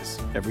does,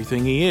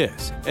 everything he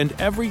is, and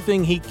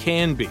everything he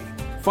can be,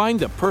 find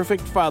the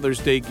perfect Father's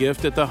Day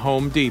gift at the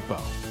Home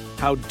Depot.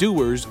 How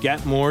doers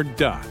get more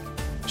done.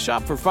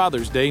 Shop for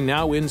Father's Day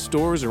now in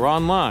stores or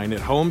online at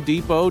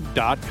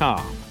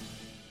homedepot.com.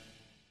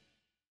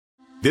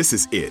 This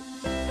is it.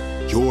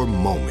 Your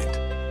moment.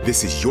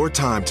 This is your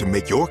time to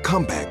make your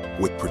comeback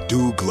with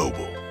Purdue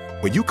Global.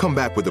 When you come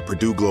back with a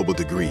Purdue Global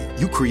degree,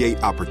 you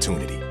create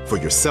opportunity for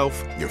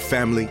yourself, your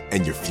family,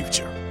 and your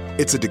future.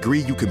 It's a degree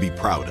you can be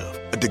proud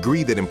of, a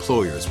degree that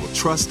employers will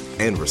trust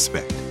and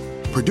respect.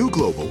 Purdue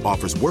Global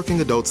offers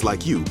working adults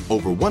like you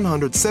over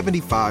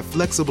 175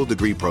 flexible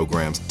degree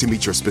programs to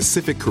meet your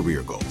specific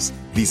career goals.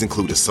 These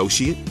include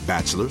associate,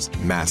 bachelor's,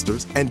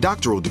 master's, and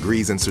doctoral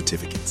degrees and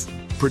certificates.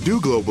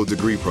 Purdue Global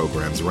degree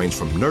programs range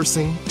from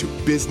nursing to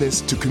business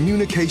to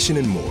communication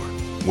and more.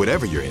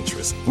 Whatever your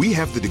interest, we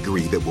have the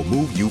degree that will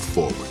move you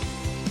forward.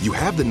 You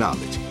have the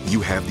knowledge,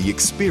 you have the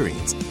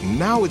experience.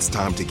 Now it's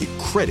time to get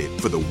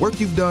credit for the work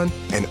you've done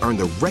and earn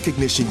the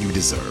recognition you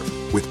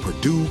deserve with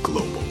Purdue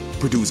Global,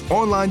 Purdue's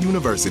online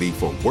university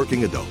for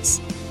working adults.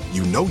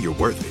 You know you're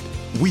worth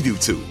it. We do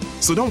too.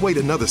 So don't wait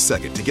another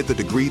second to get the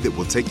degree that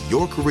will take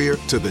your career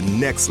to the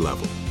next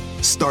level.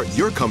 Start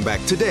your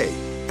comeback today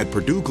at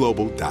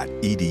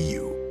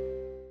purdueglobal.edu.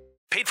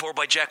 Paid for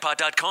by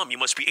Jackpot.com. You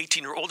must be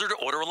 18 or older to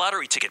order a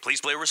lottery ticket. Please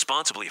play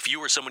responsibly. If you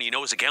or someone you know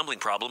has a gambling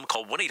problem,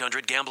 call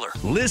 1-800-GAMBLER.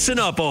 Listen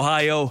up,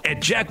 Ohio.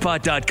 At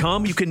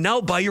Jackpot.com, you can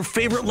now buy your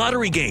favorite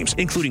lottery games,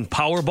 including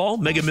Powerball,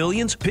 Mega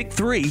Millions, Pick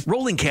 3,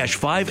 Rolling Cash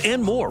 5,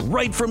 and more,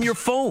 right from your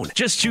phone.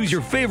 Just choose your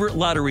favorite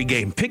lottery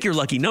game, pick your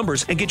lucky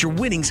numbers, and get your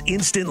winnings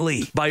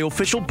instantly. Buy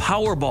official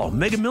Powerball,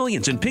 Mega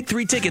Millions, and Pick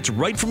 3 tickets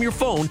right from your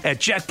phone at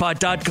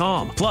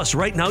Jackpot.com. Plus,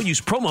 right now,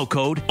 use promo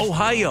code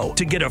OHIO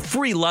to get a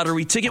free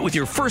lottery ticket with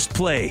your first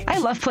play. I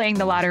love playing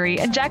the lottery,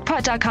 and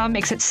Jackpot.com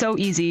makes it so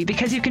easy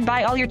because you can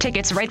buy all your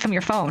tickets right from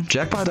your phone.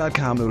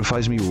 Jackpot.com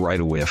notifies me right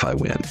away if I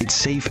win. It's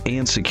safe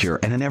and secure,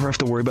 and I never have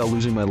to worry about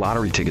losing my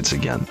lottery tickets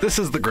again. This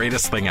is the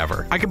greatest thing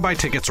ever. I can buy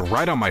tickets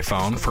right on my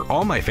phone for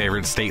all my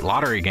favorite state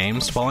lottery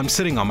games while I'm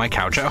sitting on my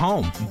couch at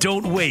home.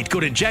 Don't wait. Go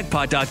to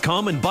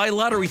Jackpot.com and buy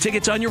lottery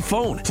tickets on your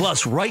phone.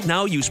 Plus, right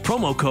now, use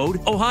promo code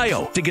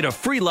OHIO to get a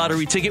free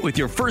lottery ticket with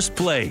your first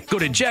play. Go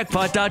to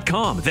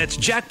Jackpot.com. That's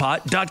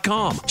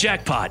Jackpot.com.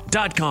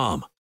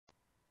 Jackpot.com.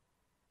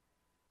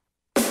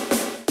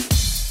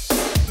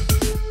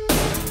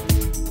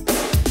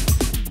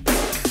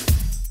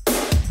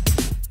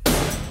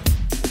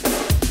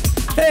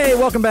 Hey,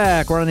 welcome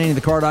back. We're on Andy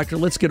the Car Doctor.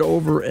 Let's go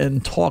over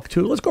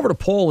to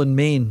Paul in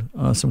Maine.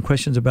 Some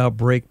questions about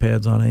brake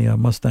pads on a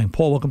Mustang.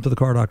 Paul, welcome to the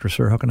Car Doctor,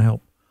 sir. How can I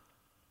help?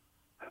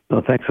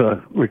 Well, thanks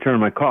for returning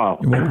my call.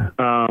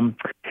 I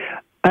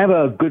have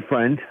a good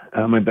friend.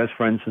 My best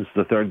friend since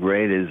the third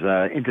grade is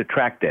into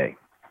track day.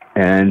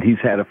 And he's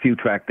had a few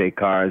track day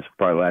cars,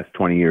 probably the last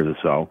 20 years or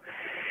so.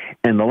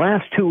 And the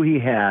last two he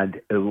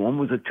had, one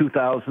was a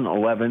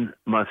 2011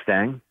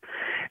 Mustang,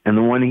 and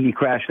the one he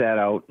crashed that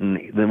out, and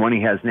the one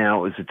he has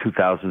now is a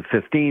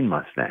 2015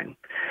 Mustang.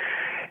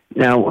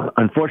 Now,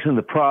 unfortunately,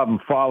 the problem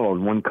followed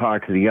one car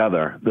to the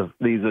other.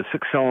 These are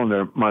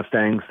six-cylinder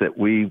Mustangs that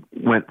we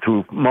went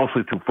through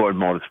mostly through Ford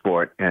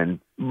Motorsport and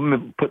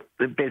put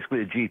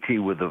basically a GT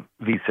with a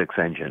V6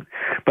 engine.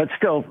 But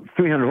still,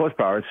 300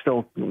 horsepower, it's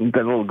still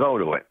got a little go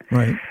to it.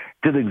 Right.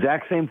 Did the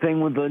exact same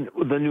thing with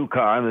the new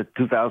car, the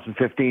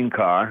 2015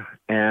 car,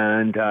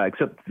 and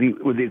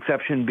with the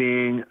exception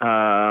being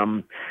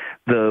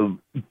the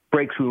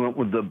brakes, we went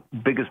with the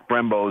biggest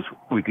Brembos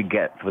we could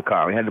get for the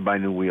car. We had to buy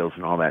new wheels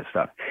and all that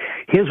stuff.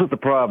 Here's what the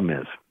problem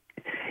is.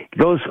 He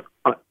goes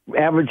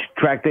average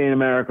track day in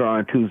America on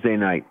a Tuesday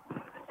night.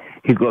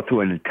 He'd go through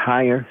an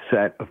entire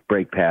set of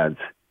brake pads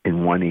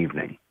in one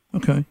evening.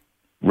 Okay.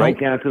 Right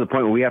down to the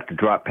point where we have to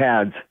drop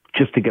pads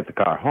just to get the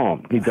car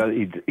home. He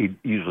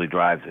usually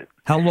drives it.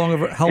 How long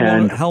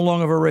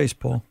of a race,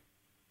 Paul?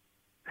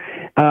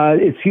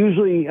 It's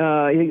usually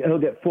he'll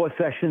get 4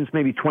 sessions,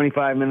 maybe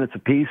 25 minutes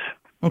apiece.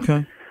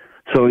 Okay.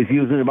 So he's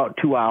using about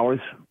 2 hours.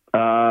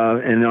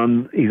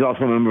 And he's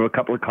also a member of a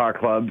couple of car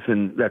clubs,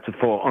 and that's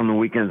on the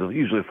weekends,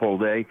 usually a full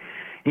day.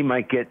 He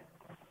might get,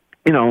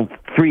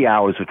 3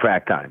 hours of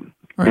track time.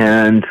 Right.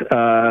 And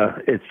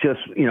it's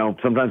just,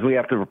 sometimes we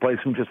have to replace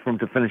him just for him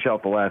to finish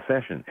out the last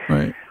session.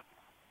 Right.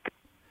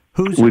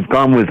 We've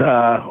gone with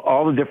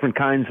all the different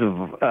kinds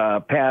of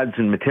pads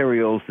and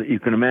materials that you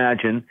can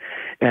imagine,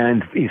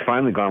 and he's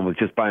finally gone with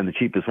just buying the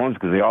cheapest ones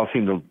because they all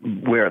seem to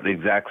wear at the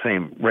exact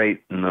same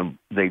rate, and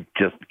they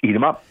just eat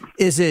them up.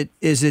 Is it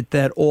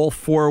that all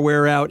 4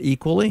 wear out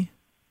equally?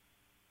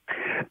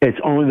 It's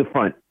only the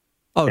front.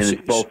 Oh, and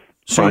it's both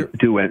front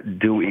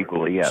do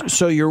equally. Yes.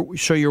 So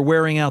you're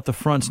wearing out the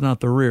fronts,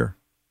 not the rear.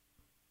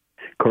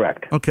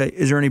 Correct. Okay.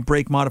 Is there any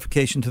brake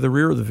modification to the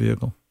rear of the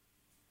vehicle?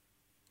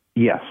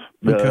 Yes.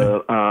 He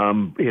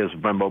has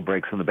Brembo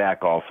brakes in the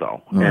back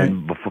also. All right.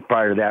 And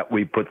prior to that,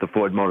 we put the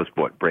Ford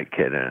Motorsport brake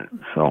kit in it.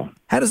 So,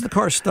 how does the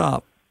car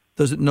stop?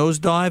 Does it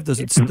nosedive? Does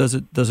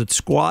it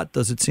squat?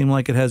 Does it seem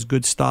like it has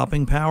good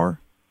stopping power?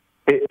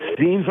 It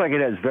seems like it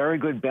has very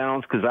good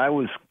balance because I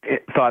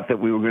thought that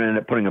we were going to end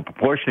up putting a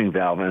proportioning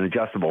valve, an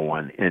adjustable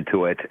one,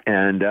 into it,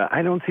 and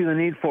I don't see the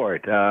need for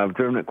it. I've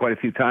driven it quite a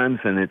few times,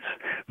 and it's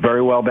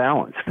very well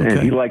balanced. Okay.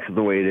 And he likes it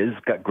the way it is.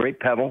 It's got great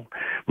pedal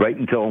right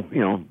until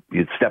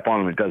you step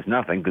on him, it does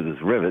nothing because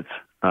it's rivets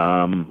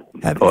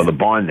or the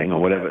bonding or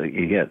whatever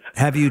he hits.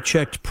 Have you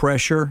checked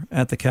pressure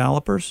at the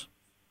calipers?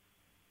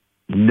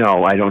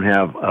 No, I don't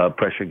have a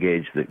pressure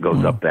gauge that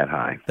goes up that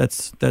high.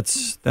 That's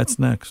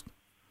next.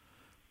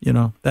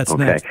 That's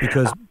okay.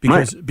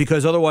 Next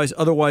because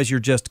otherwise you're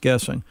just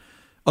guessing.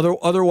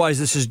 Otherwise,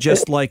 this is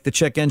just like the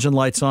check engine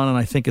light's on, and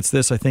I think it's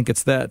this, I think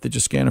it's that. They're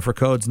just scanning for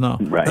codes. No,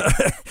 right?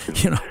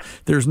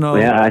 There's no.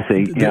 Yeah, I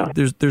see. Yeah,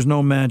 there's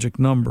no magic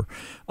number.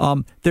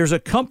 There's a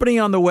company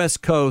on the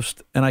West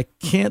Coast, and I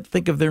can't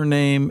think of their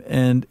name.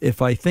 And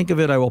if I think of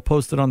it, I will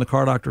post it on the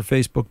Car Doctor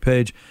Facebook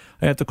page.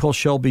 I have to call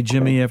Shelby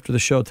Jimmy after the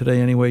show today.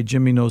 Anyway,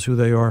 Jimmy knows who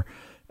they are,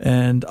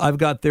 and I've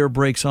got their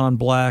brakes on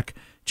black.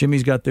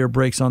 Jimmy's got their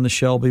brakes on the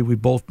Shelby. We've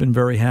both been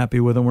very happy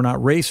with them. We're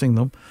not racing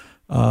them,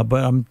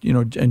 but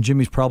and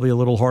Jimmy's probably a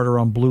little harder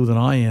on blue than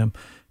I am.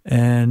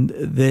 And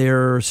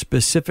they're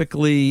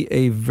specifically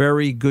a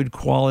very good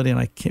quality. And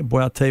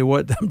I'll tell you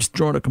what, I'm just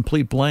drawing a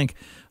complete blank.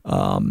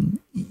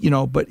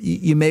 But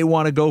you may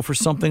want to go for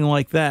something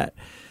like that,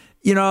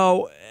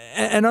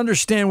 and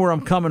understand where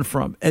I'm coming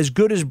from. As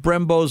good as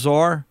Brembos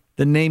are,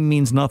 the name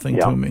means nothing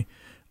to me.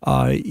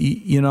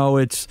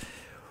 It's.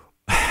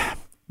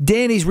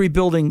 Danny's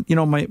rebuilding,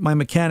 my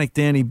mechanic,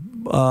 Danny,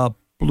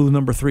 blew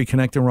number 3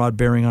 connecting rod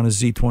bearing on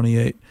his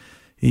Z28.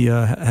 He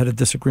had a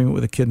disagreement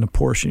with a kid in a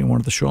Porsche, and he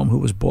wanted to show him who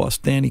was boss.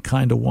 Danny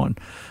kind of won.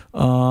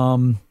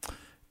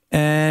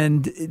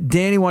 And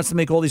Danny wants to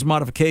make all these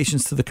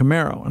modifications to the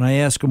Camaro. And I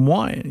ask him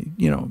why.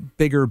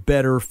 Bigger,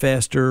 better,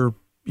 faster,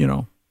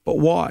 but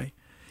why?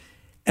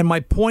 And my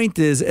point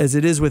is, as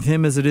it is with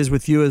him, as it is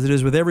with you, as it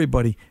is with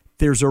everybody,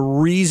 there's a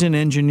reason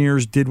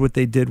engineers did what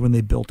they did when they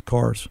built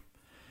cars.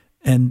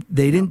 And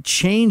they didn't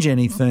change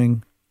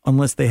anything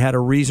unless they had a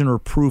reason or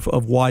proof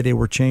of why they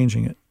were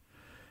changing it.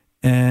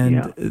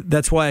 And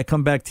that's why I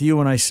come back to you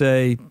and I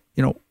say,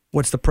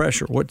 what's the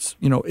pressure? What's,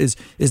 is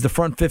the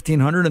front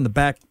 1500 and the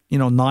back,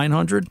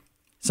 900?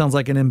 Sounds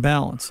like an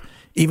imbalance.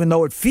 Even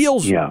though it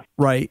feels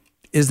right,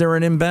 is there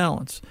an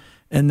imbalance?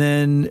 And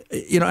then,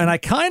 and I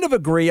kind of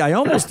agree, I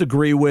almost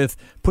agree with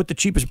put the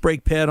cheapest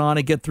brake pad on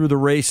and get through the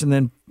race and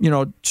then,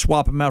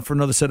 swap them out for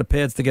another set of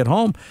pads to get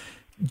home.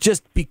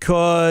 Just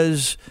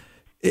because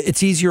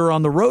it's easier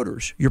on the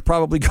rotors. You're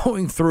probably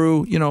going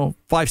through,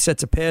 5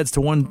 sets of pads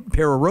to 1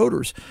 pair of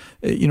rotors.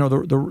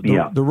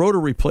 The rotor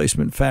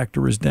replacement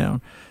factor is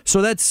down.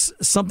 So that's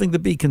something to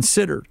be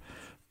considered.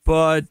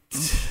 But,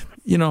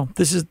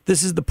 this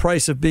is the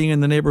price of being in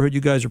the neighborhood you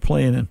guys are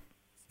playing in,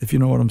 if you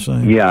know what I'm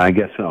saying. Yeah, I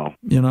guess so.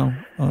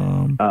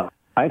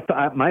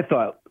 My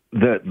thought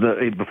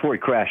that before he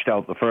crashed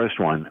out the first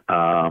one,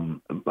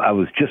 I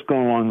was just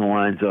going along the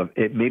lines of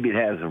maybe it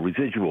has a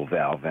residual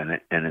valve in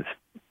it and it's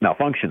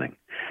malfunctioning.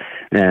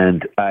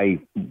 And I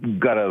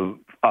got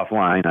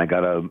offline, I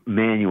got a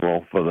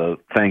manual for the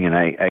thing, and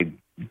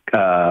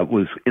I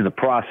was in the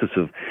process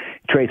of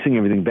tracing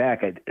everything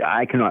back.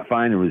 I cannot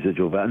find the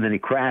residual valve, and then he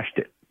crashed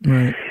it.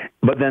 Right.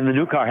 But then the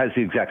new car has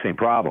the exact same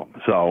problem.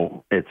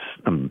 So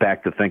I'm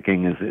back to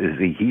thinking, is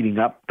he heating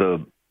up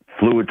the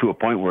fluid to a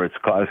point where it's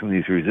causing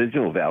these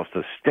residual valves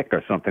to stick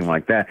or something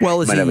like that?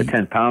 Well, might have a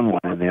 10-pound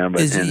one in there, and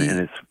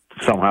it's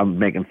somehow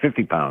making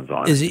 50 pounds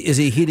on it. Is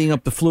he heating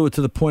up the fluid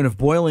to the point of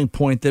boiling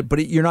point?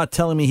 But you're not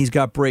telling me he's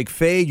got brake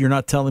fade. You're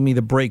not telling me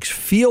the brakes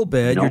feel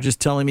bad. No. You're just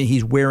telling me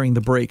he's wearing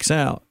the brakes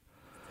out.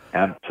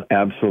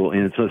 Absolutely.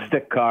 And it's a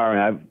stick car,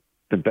 and I've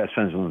been best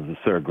friends with him in the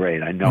 3rd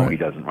grade. I know he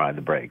doesn't ride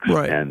the brakes.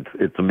 Right. And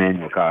it's a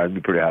manual car. It'd be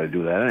pretty hard to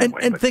do that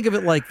anyway. And think of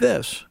it like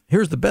this.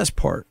 Here's the best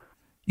part.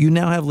 You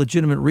now have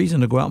legitimate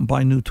reason to go out and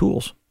buy new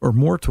tools or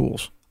more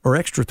tools. or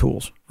extra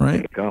tools, right?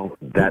 There you go.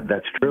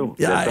 That's true.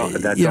 Yeah,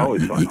 that's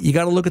always fun. You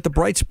got to look at the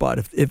bright spot.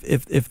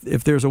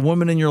 If there's a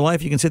woman in your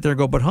life, you can sit there and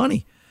go, but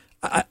honey,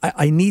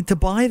 I need to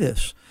buy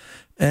this.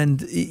 And,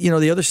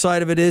 the other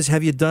side of it is,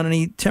 have you done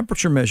any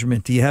temperature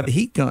measurement? Do you have a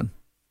heat gun?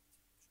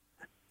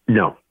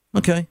 No.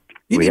 Okay.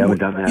 We haven't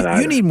done that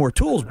either. You need more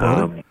tools,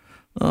 brother.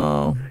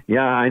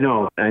 Yeah, I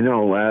know.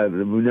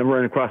 We've never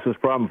run across this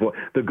problem before.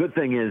 The good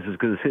thing is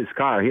because it's his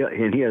car, he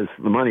has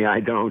the money. I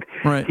don't.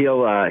 Right.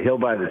 He'll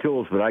buy the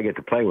tools, but I get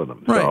to play with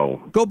them. Right.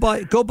 So go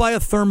buy a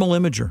thermal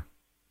imager.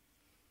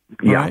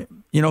 Yeah. Right?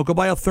 Go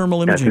buy a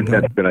thermal imaging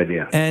gun. That's a good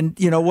idea. And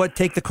you know what?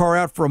 Take the car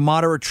out for a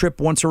moderate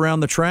trip once around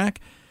the track,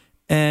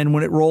 and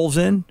when it rolls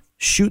in,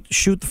 shoot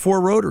the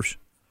 4 rotors.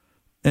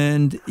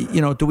 And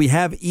do we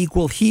have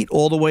equal heat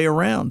all the way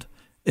around?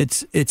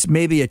 It's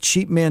maybe a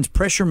cheap man's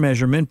pressure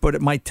measurement, but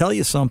it might tell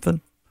you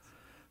something.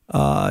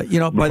 Before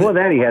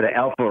that, he had an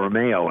Alfa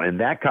Romeo, and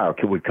that car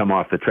would come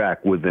off the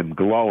track with them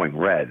glowing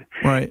red.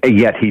 Right.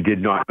 Yet he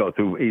did not go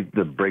through.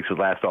 The brakes would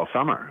last all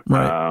summer.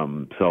 Right.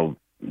 So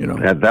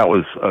that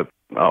was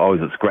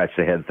always a scratch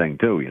the head thing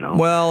too.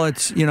 Well,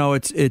 it's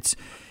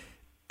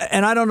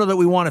and I don't know that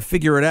we want to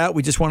figure it out.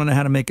 We just want to know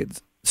how to make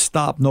it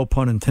stop. No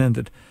pun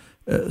intended.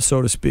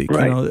 So to speak,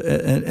 right.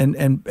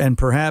 And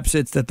perhaps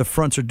it's that the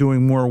fronts are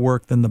doing more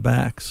work than the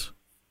backs,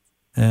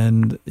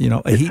 and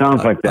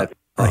sounds like that.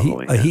 A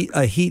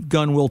heat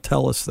gun will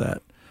tell us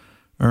that.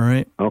 All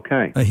right.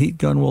 Okay. A heat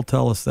gun will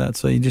tell us that.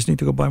 So you just need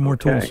to go buy more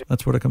tools.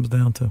 That's what it comes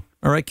down to.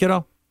 All right,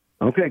 kiddo.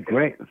 Okay,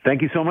 great.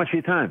 Thank you so much for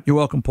your time. You're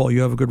welcome, Paul.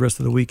 You have a good rest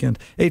of the weekend.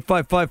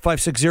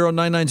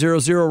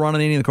 855-560-9900. Ron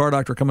Ananian, the Car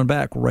Doctor, coming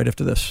back right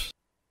after this.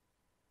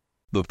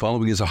 The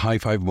following is a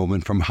high-five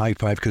moment from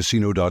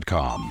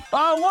highfivecasino.com.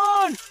 I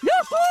won!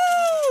 Yahoo!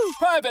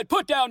 Private,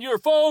 put down your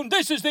phone.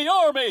 This is the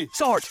Army.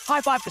 Sarge,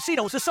 High Five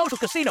Casino is a social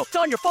casino. It's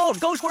on your phone.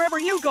 Goes wherever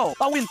you go.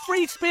 I win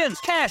free spins,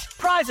 cash,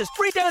 prizes,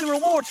 free daily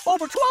rewards,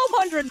 over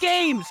 1,200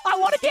 games. I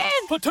won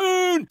again.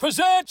 Platoon,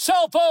 present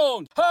cell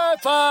phone. High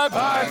Five.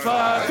 High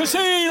Five.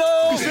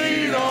 Casino.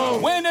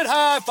 Casino. Win at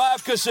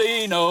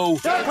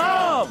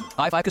highfivecasino.com.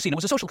 High Five Casino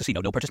is a social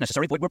casino. No purchase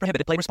necessary. Void where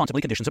prohibited. Play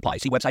responsibly. Conditions apply.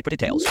 See website for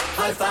details.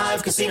 High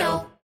Five Casino.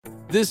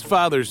 This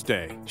Father's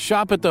Day,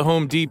 shop at the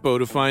Home Depot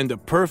to find the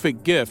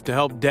perfect gift to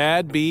help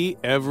Dad be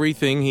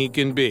everything he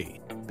can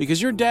be.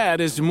 Because your dad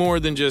is more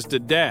than just a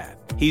dad.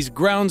 He's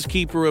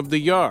groundskeeper of the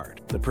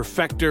yard, the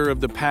perfecter of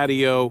the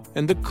patio,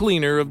 and the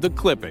cleaner of the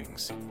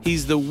clippings.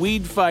 He's the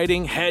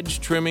weed-fighting,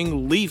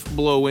 hedge-trimming,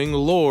 leaf-blowing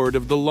lord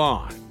of the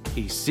lawn.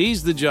 He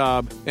sees the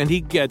job, and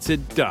he gets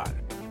it done.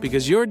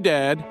 Because your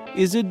dad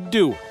is a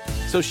doer.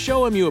 So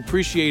show him you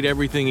appreciate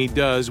everything he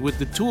does with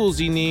the tools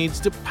he needs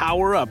to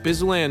power up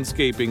his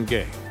landscaping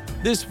game.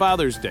 This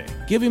Father's Day,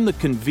 give him the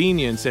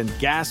convenience and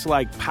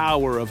gas-like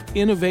power of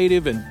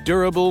innovative and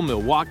durable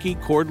Milwaukee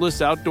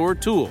cordless outdoor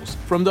tools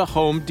from the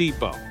Home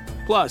Depot.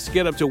 Plus,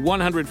 get up to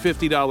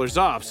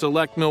 $150 off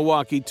select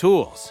Milwaukee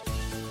tools.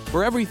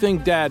 For everything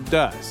Dad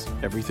does,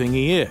 everything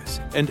he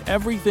is, and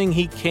everything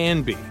he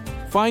can be,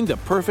 find the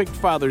perfect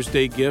Father's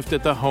Day gift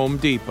at the Home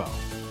Depot.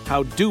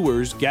 How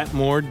doers get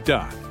more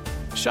done.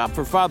 Shop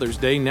for Father's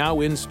Day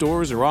now in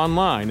stores or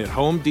online at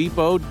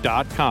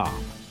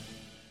homedepot.com.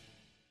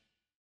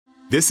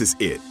 This is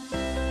it.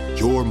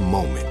 Your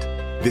moment.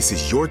 This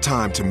is your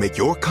time to make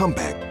your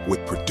comeback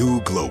with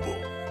Purdue Global.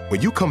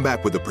 When you come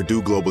back with a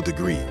Purdue Global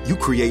degree, you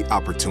create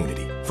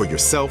opportunity for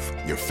yourself,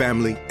 your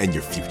family, and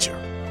your future.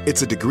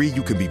 It's a degree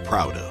you can be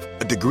proud of,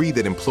 a degree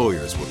that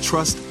employers will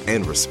trust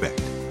and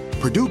respect.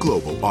 Purdue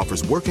Global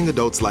offers working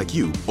adults like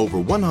you over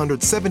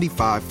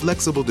 175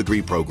 flexible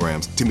degree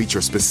programs to meet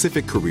your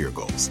specific career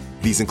goals.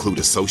 These include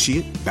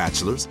associate,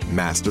 bachelor's,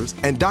 master's,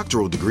 and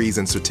doctoral degrees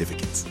and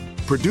certificates.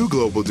 Purdue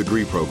Global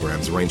degree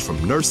programs range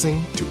from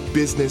nursing to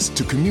business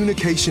to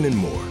communication and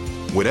more.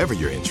 Whatever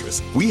your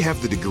interest, we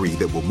have the degree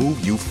that will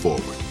move you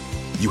forward.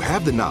 You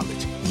have the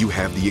knowledge, you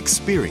have the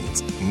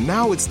experience.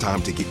 Now it's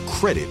time to get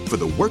credit for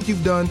the work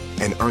you've done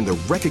and earn the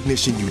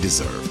recognition you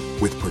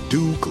deserve with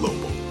Purdue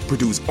Global.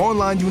 Purdue's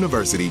online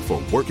university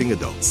for working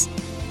adults.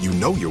 You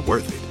know you're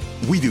worth it.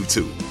 We do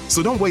too.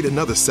 So don't wait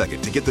another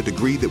second to get the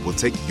degree that will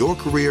take your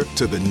career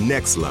to the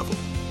next level.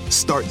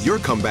 Start your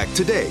comeback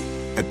today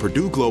at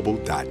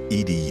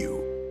purdueglobal.edu.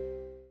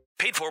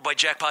 Paid for by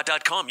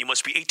Jackpot.com. You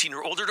must be 18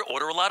 or older to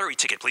order a lottery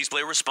ticket. Please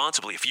play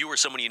responsibly. If you or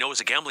someone you know has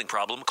a gambling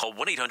problem, call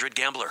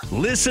 1-800-GAMBLER.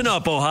 Listen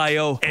up,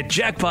 Ohio. At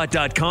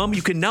Jackpot.com,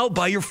 you can now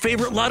buy your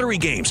favorite lottery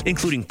games,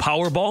 including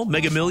Powerball,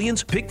 Mega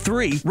Millions, Pick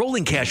 3,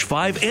 Rolling Cash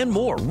 5, and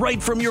more,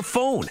 right from your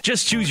phone.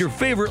 Just choose your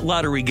favorite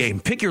lottery game,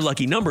 pick your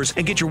lucky numbers,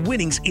 and get your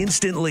winnings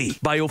instantly.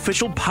 Buy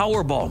official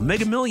Powerball,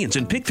 Mega Millions,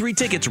 and Pick 3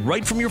 tickets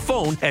right from your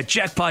phone at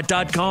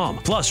Jackpot.com.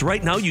 Plus,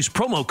 right now, use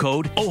promo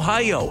code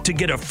OHIO to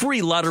get a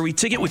free lottery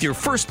ticket with your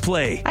first play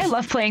play. I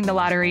love playing the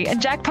lottery,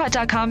 and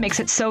Jackpot.com makes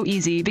it so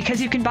easy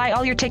because you can buy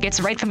all your tickets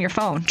right from your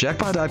phone.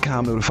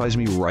 Jackpot.com notifies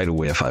me right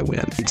away if I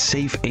win. It's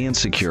safe and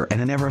secure,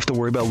 and I never have to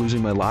worry about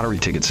losing my lottery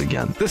tickets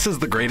again. This is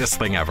the greatest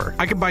thing ever.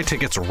 I can buy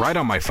tickets right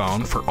on my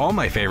phone for all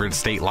my favorite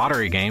state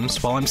lottery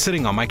games while I'm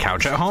sitting on my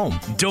couch at home.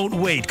 Don't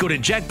wait. Go to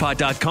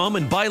Jackpot.com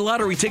and buy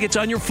lottery tickets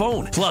on your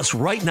phone. Plus,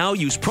 right now,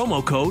 use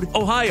promo code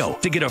OHIO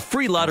to get a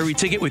free lottery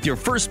ticket with your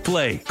first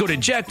play. Go to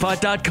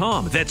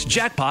Jackpot.com. That's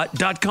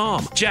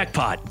Jackpot.com.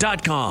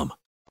 Jackpot.com.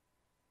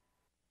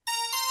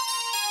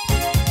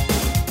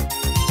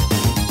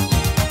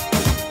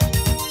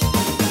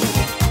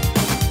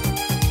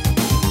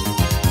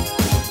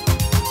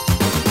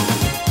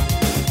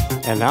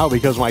 And now,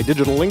 because my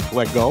digital link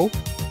let go,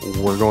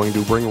 we're going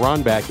to bring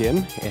Ron back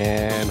in,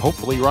 and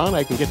hopefully, Ron,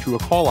 I can get you a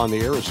call on the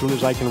air as soon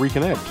as I can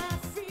reconnect.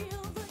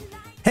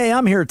 Hey,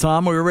 I'm here,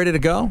 Tom. Are we ready to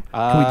go?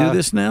 Can we do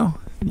this now?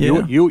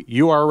 Yeah.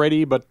 You are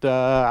ready, but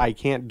I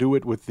can't do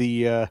it with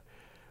a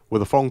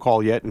phone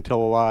call yet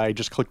until I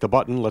just click the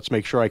button. Let's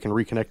make sure I can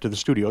reconnect to the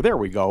studio. There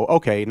we go.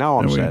 Okay, now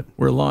I'm set.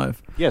 We're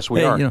live. Yes,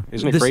 we are.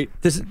 Isn't it great?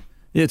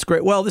 It's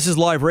great. Well, this is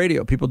live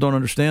radio. People don't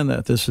understand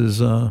that. This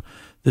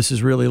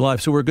is really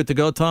live. So we're good to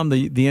go, Tom.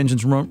 The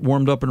engine's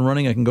warmed up and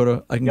running. I can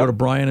go to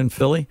Brian in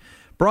Philly.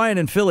 Brian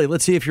in Philly.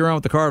 Let's see if you're on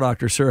with the Car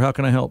Doctor, sir. How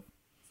can I help?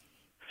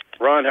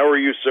 Ron, how are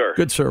you, sir?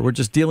 Good, sir. We're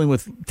just dealing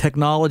with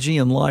technology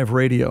and live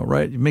radio,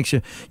 right? It makes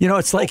you,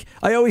 it's like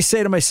I always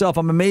say to myself,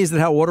 I'm amazed at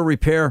how auto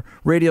repair,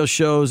 radio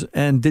shows,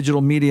 and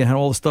digital media, how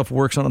all the stuff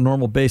works on a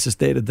normal basis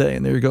day to day.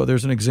 And there you go.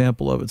 There's an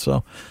example of it.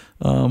 So,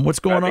 what's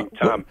going on?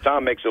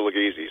 Tom makes it look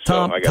easy.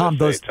 So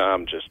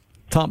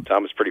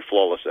Tom is pretty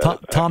flawless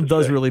at it. Tom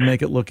does really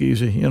make it look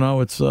easy.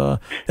 It's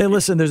hey,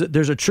 listen,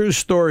 there's a true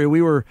story.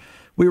 We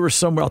were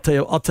somewhere. I'll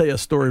tell you a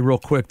story real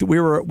quick. We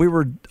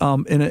were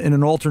in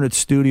an alternate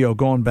studio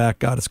going back.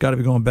 God, it's got to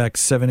be going back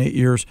 7-8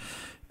 years.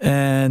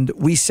 And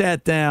we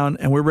sat down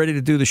and we're ready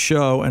to do the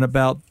show. And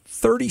about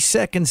 30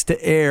 seconds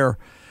to air,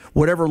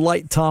 whatever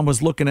light Tom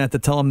was looking at to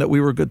tell him that we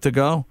were good to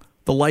go,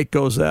 the light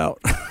goes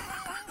out.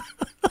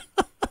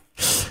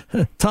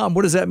 Tom,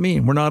 what does that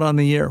mean? We're not on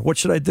the air. What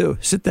should I do?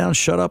 Sit down,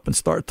 shut up, and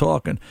start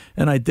talking.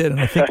 And I did.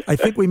 And I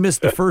think we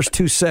missed the first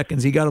 2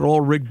 seconds. He got it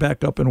all rigged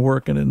back up and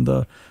working.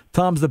 And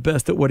Tom's the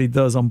best at what he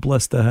does. I'm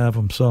blessed to have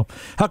him. So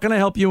how can I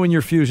help you in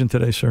your Fusion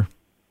today, sir?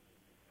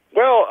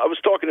 Well, I was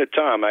talking to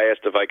Tom. I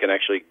asked if I can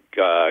actually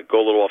go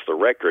a little off the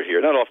record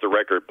here. Not off the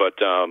record, but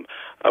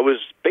I was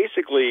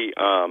basically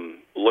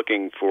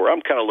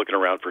I'm kind of looking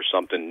around for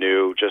something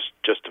new, just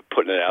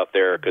putting it out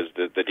there because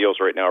the deals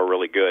right now are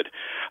really good.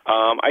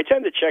 I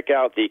tend to check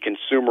out the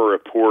Consumer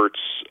Reports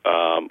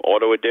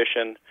Auto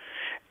Edition,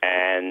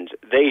 and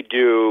they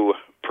do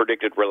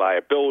predicted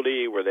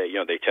reliability where they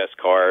test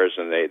cars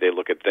and they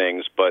look at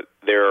things, but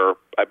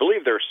I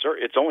believe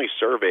it's only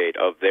surveyed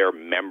of their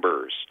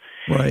members.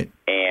 Right.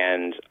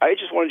 And I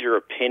just wanted your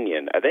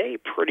opinion. Are they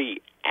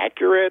pretty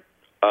accurate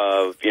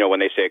of,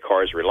 when they say a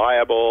car is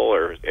reliable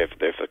or if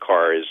the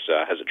car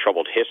has a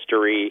troubled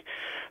history?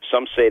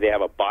 Some say they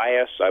have a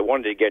bias. I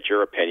wanted to get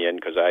your opinion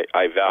because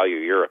I value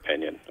your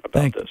opinion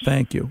about this.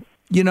 Thank you.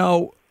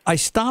 I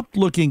stopped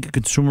looking at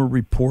Consumer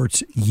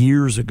Reports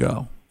years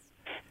ago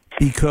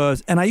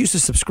and I used to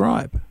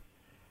subscribe.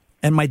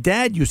 And my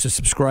dad used to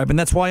subscribe, and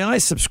that's why I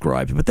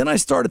subscribed. But then I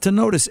started to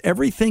notice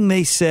everything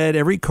they said,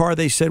 every car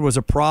they said was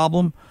a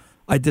problem,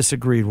 I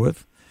disagreed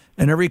with.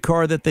 And every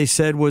car that they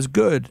said was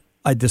good,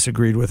 I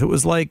disagreed with. It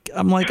was like,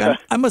 I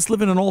must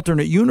live in an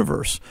alternate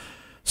universe.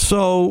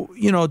 So,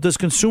 does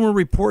Consumer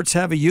Reports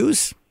have a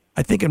use?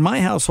 I think in my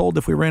household,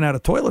 if we ran out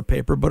of toilet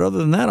paper, but other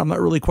than that, I'm not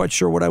really quite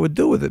sure what I would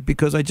do with it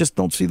because I just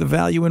don't see the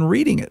value in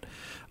reading it.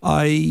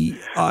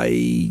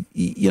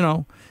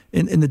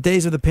 In the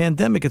days of the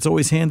pandemic, it's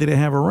always handy to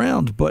have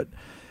around. But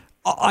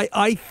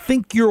I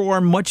think you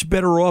are much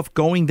better off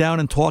going down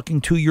and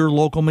talking to your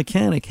local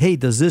mechanic. Hey,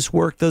 does this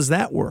work? Does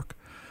that work?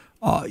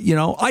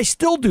 I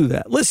still do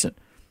that. Listen,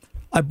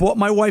 I bought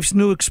my wife's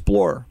new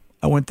Explorer.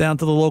 I went down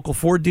to the local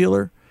Ford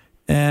dealer,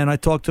 and I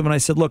talked to him, and I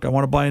said, look, I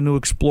want to buy a new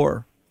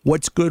Explorer.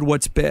 What's good?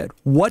 What's bad?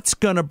 What's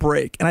going to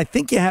break? And I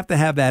think you have to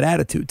have that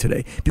attitude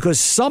today because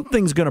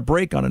something's going to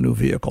break on a new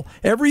vehicle.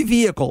 Every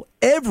vehicle,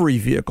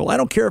 I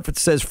don't care if it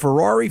says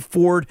Ferrari,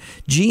 Ford,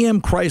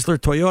 GM, Chrysler,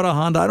 Toyota,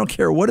 Honda. I don't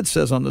care what it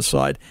says on the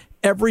side.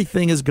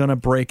 Everything is going to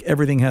break.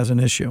 Everything has an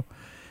issue.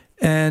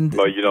 And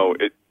well,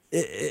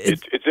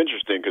 it's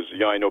interesting because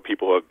I know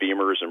people who have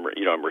Beamers and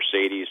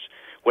Mercedes.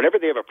 Whenever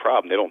they have a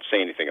problem, they don't say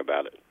anything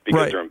about it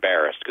because they're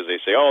embarrassed because they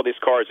say, "Oh, this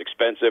car is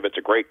expensive. It's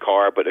a great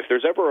car." But if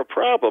there's ever a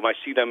problem, I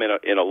see them in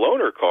a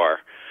loaner car.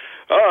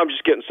 Oh, I'm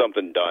just getting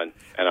something done,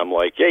 and I'm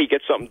like, "Yeah, you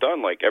get something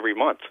done like every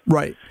month."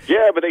 Right.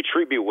 Yeah, but they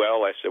treat me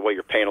well. I said, "Well,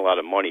 you're paying a lot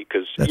of money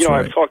because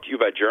I've talked to you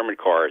about German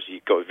cars. You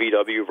go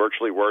VW,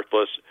 virtually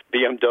worthless.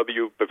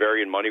 BMW,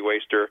 Bavarian money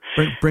waster.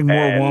 Bring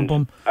more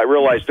wampum. I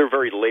realize they're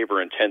very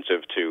labor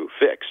intensive to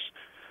fix.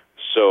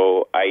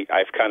 So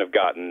I've kind of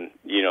gotten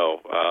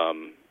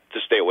to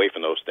stay away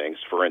from those things,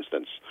 for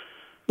instance.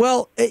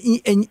 Well,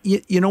 and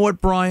you know what,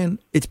 Brian?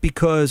 It's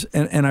because,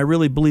 and I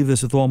really believe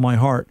this with all my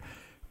heart,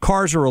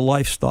 cars are a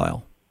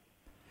lifestyle.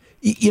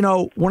 You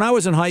know, when I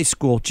was in high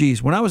school,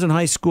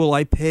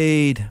 I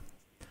paid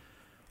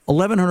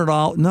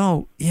 $1,100.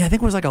 No, yeah, I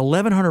think it was like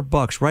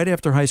 $1,100 right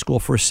after high school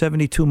for a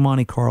 72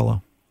 Monte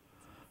Carlo.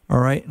 All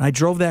right, and I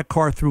drove that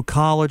car through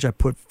college. I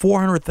put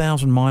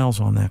 400,000 miles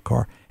on that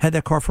car. Had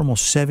that car for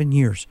almost 7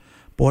 years.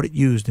 Bought it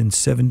used in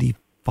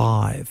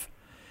 75.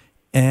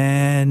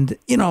 And,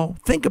 you know,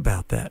 think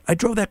about that. I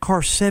drove that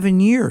car 7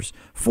 years,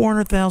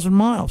 400,000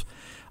 miles.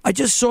 I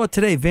just saw it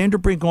today.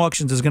 Vanderbrink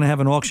Auctions is going to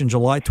have an auction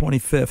July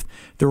 25th.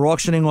 They're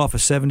auctioning off a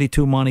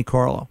 72 Monte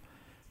Carlo.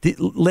 The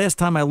last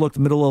time I looked,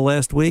 middle of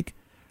last week,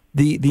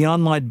 the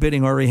online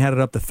bidding already had it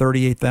up to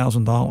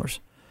 $38,000.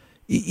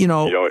 You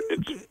know,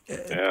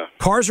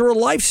 cars are a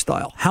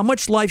lifestyle. How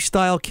much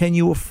lifestyle can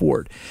you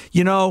afford?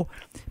 You know,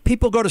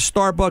 people go to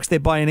Starbucks, they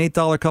buy an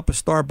 $8 cup of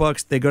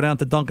Starbucks, they go down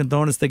to Dunkin'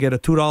 Donuts, they get a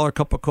 $2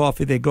 cup of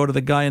coffee, they go to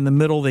the guy in the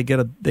middle, they get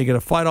a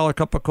 $5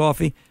 cup of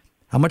coffee.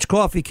 How much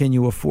coffee can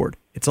you afford?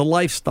 It's a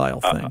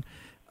lifestyle thing.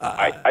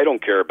 I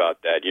don't care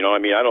about that. You know, I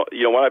mean, I don't.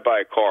 You know, when I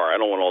buy a car, I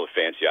don't want all the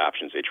fancy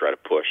options they try to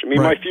push. I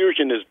mean, my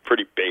Fusion is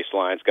pretty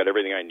baseline. It's got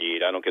everything I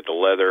need. I don't get the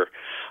leather.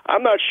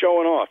 I'm not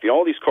showing off. You know,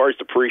 all these cars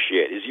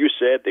depreciate. As you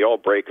said, they all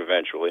break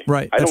eventually.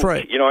 Right. That's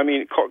right. You know, I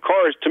mean,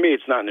 cars, to me,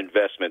 it's not an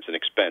investment. It's an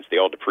expense. They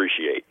all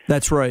depreciate.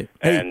 That's right.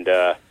 And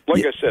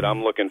like I said,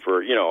 I'm looking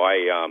for, you know,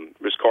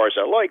 there's cars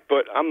I like,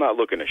 but I'm not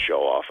looking to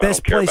show off. I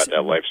don't care about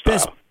that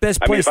lifestyle.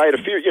 Best I mean, place. if I had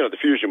the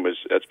Fusion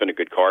that's been a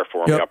good car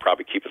for me. I'll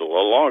probably keep it a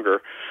little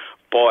longer.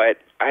 But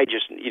I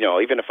just, you know,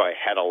 even if I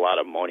had a lot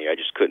of money, I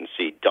just couldn't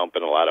see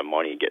dumping a lot of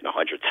money and getting a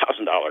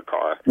 $100,000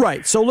 car.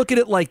 Right. So look at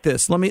it like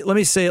this. Let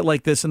me say it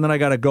like this, and then I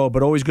got to go.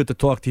 But always good to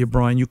talk to you,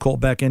 Brian. You call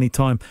back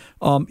anytime.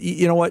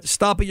 You know what?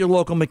 Stop at your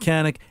local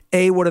mechanic.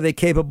 A, what are they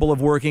capable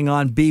of working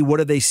on? B, what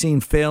have they seen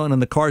failing?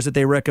 And the cars that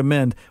they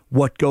recommend,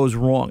 what goes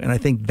wrong? And I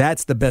think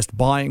that's the best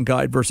buying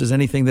guide versus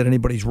anything that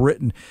anybody's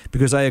written.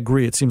 Because I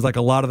agree, it seems like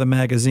a lot of the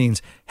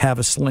magazines have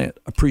a slant.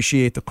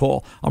 Appreciate the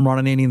call. I'm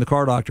Ron Ananian, the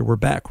Car Doctor. We're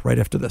back right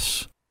after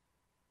this.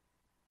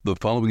 The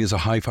following is a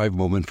high-five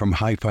moment from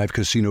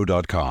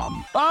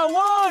highfivecasino.com. I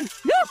won!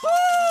 Yahoo!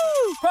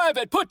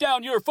 Private, put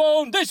down your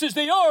phone. This is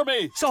the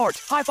Army. Sarge,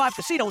 High Five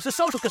Casino is a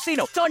social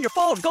casino. It's on your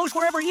phone. Goes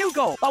wherever you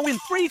go. I win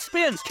free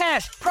spins,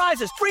 cash,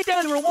 prizes, free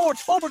daily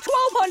rewards, over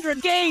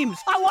 1,200 games.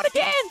 I won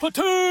again.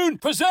 Platoon,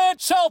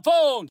 present cell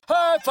phone.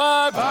 High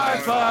Five. High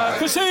Five.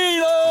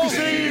 Casino.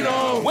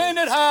 Casino. Win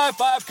at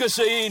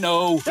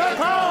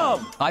highfivecasino.com.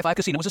 High Five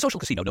Casino is a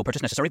social casino. No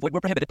purchase necessary. Void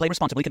where prohibited. Play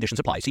responsibly. Conditions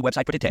apply. See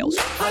website for details.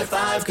 High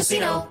Five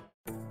Casino.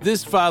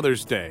 This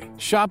Father's Day,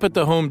 shop at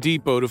the Home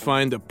Depot to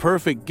find the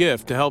perfect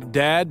gift to help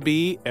Dad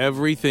be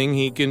everything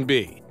he can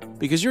be.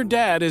 Because your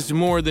dad is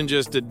more than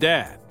just a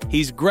dad.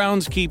 He's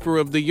groundskeeper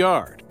of the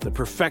yard, the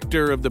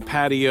perfecter of the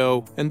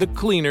patio, and the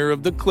cleaner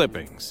of the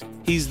clippings.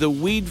 He's the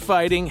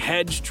weed-fighting,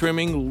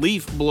 hedge-trimming,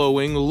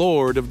 leaf-blowing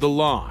lord of the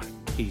lawn.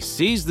 He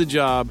sees the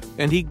job,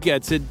 and he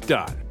gets it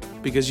done.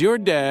 Because your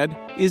dad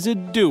is a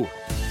doer.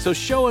 So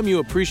show him you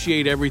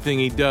appreciate everything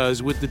he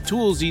does with the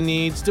tools he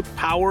needs to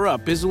power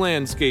up his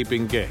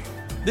landscaping game.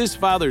 This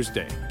Father's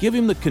Day, give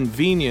him the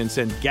convenience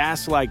and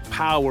gas-like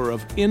power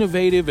of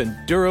innovative and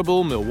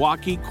durable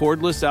Milwaukee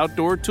cordless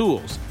outdoor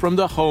tools from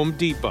the Home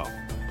Depot.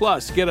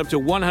 Plus, get up to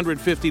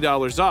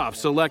 $150 off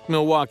select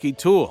Milwaukee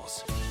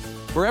tools.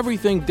 For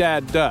everything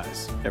Dad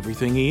does,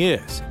 everything he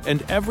is,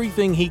 and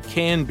everything he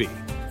can be,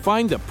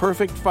 find the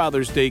perfect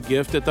Father's Day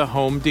gift at the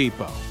Home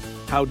Depot.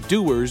 How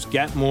doers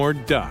get more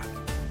done.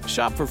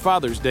 Shop for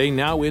Father's Day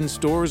now in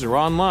stores or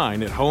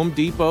online at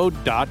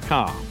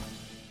HomeDepot.com.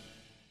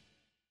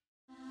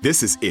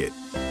 This is it.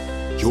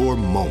 Your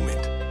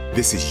moment.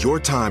 This is your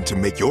time to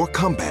make your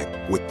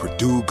comeback with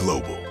Purdue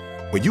Global.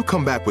 When you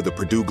come back with a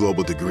Purdue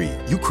Global degree,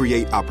 you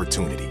create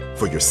opportunity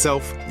for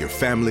yourself, your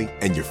family,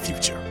 and your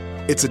future.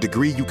 It's a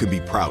degree you can be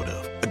proud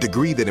of, a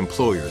degree that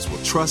employers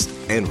will trust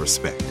and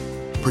respect.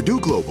 Purdue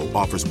Global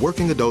offers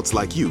working adults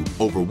like you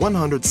over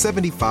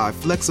 175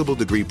 flexible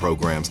degree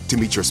programs to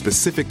meet your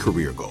specific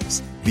career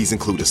goals. These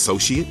include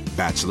associate,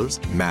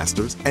 bachelor's,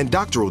 master's, and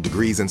doctoral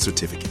degrees and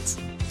certificates.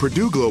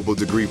 Purdue Global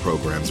degree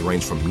programs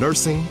range from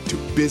nursing to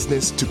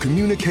business to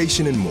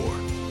communication and more.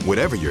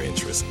 Whatever your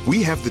interest,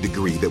 we have the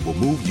degree that will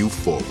move you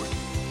forward.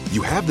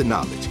 You have the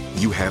knowledge,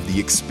 you have the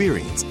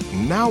experience.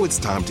 Now it's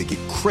time to get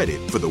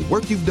credit for the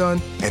work you've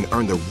done and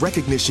earn the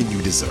recognition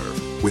you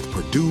deserve with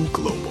Purdue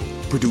Global,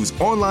 Purdue's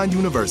online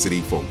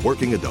university for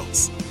working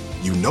adults.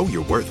 You know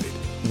you're worth it.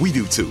 We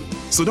do too.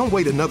 So don't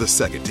wait another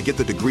second to get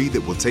the degree that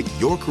will take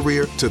your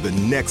career to the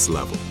next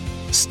level.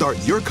 Start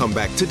your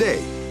comeback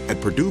today at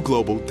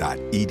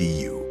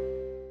purdueglobal.edu.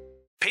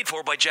 Paid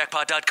for by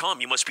Jackpot.com.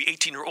 You must be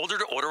 18 or older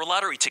to order a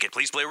lottery ticket.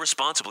 Please play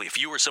responsibly. If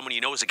you or someone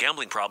you know has a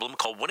gambling problem,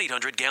 call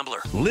 1-800-GAMBLER.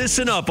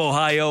 Listen up,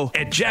 Ohio.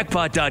 At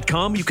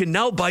Jackpot.com, you can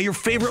now buy your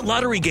favorite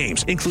lottery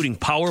games, including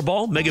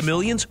Powerball, Mega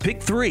Millions,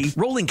 Pick 3,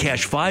 Rolling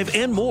Cash 5,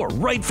 and more,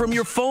 right from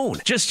your phone.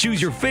 Just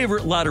choose your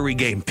favorite lottery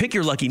game, pick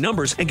your lucky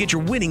numbers, and get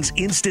your winnings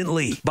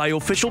instantly. Buy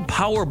official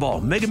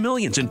Powerball, Mega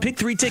Millions, and Pick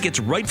 3 tickets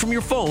right from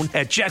your phone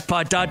at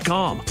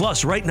Jackpot.com.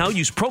 Plus, right now,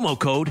 use promo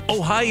code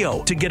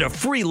OHIO to get a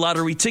free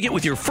lottery ticket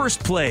with your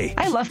first play.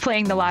 I love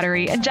playing the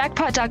lottery, and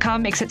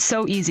Jackpot.com makes it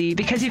so easy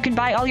because you can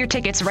buy all your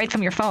tickets right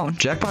from your phone.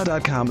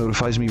 Jackpot.com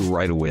notifies me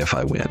right away if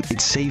I win.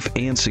 It's safe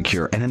and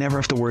secure, and I never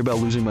have to worry about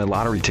losing my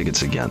lottery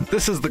tickets again.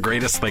 This is the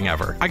greatest thing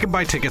ever. I can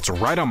buy tickets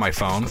right on my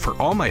phone for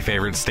all my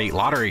favorite state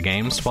lottery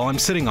games while I'm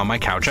sitting on my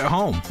couch at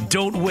home.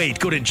 Don't wait.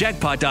 Go to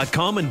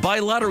Jackpot.com and buy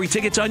lottery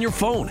tickets on your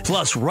phone.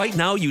 Plus, right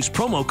now, use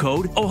promo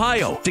code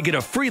OHIO to get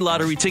a free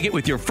lottery ticket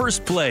with your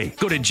first play.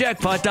 Go to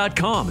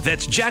Jackpot.com.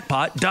 That's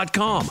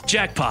Jackpot.com.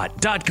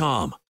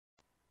 Jackpot.com.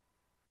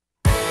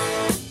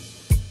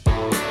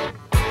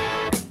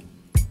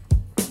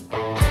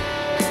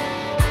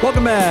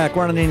 Welcome back.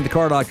 Ron Ananian, the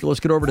Car Doctor. Let's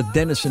get over to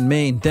Dennis in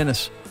Maine.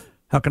 Dennis,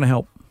 how can I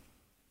help?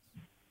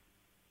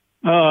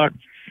 2 or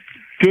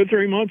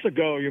 3 months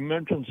ago, you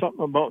mentioned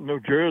something about New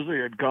Jersey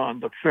had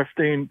gone to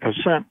 15%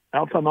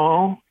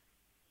 ethanol.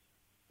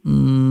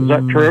 Is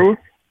that true?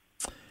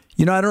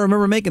 You know, I don't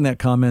remember making that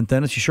comment,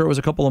 Dennis. You sure it was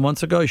a couple of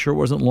months ago? You sure it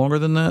wasn't longer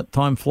than that?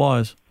 Time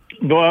flies.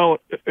 Well,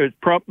 it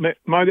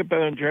might have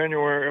been in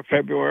January or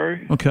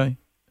February. Okay.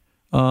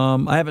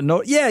 I haven't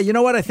known. Yeah, you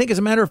know what? I think, as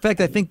a matter of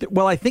fact, I think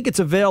it's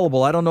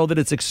available. I don't know that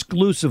it's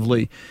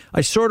exclusively.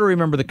 I sort of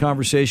remember the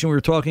conversation. We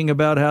were talking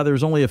about how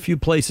there's only a few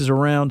places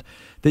around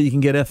that you can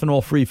get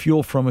ethanol-free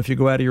fuel from if you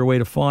go out of your way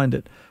to find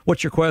it.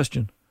 What's your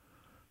question?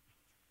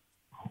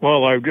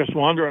 Well, I'm just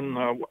wondering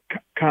what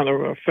kind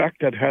of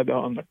effect it had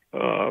on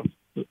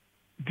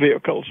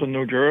vehicles in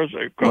New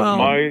Jersey.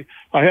 Because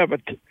I have a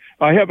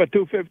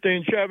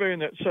 215 Chevy,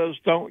 and it says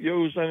don't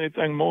use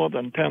anything more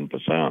than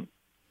 10%.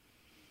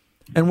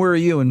 And where are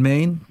you, in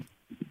Maine?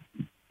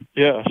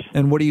 Yes.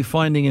 And what are you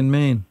finding in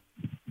Maine?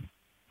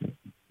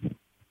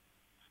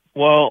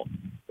 Well,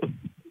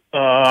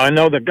 I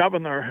know the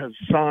governor has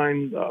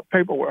signed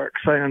paperwork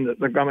saying that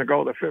they're going to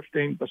go to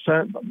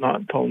 15%, but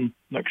not until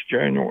next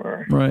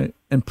January. Right.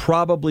 And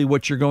probably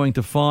what you're going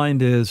to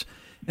find is,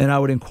 and I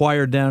would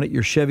inquire down at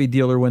your Chevy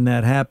dealer when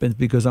that happens,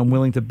 because I'm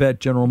willing to bet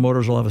General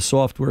Motors will have a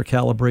software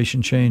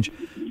calibration change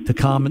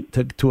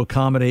to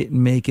accommodate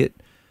and make it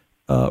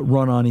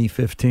run on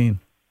E15.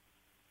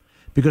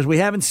 Because we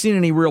haven't seen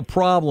any real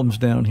problems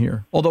down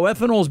here. Although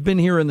ethanol's been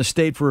here in the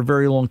state for a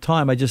very long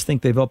time, I just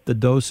think they've upped the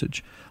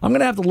dosage. I'm going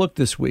to have to look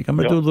this week. I'm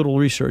going to do a little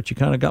research. You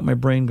kind of got my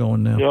brain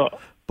going now. Yeah.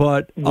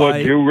 But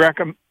would you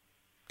recommend?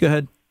 Go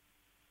ahead.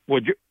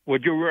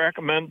 Would you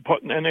recommend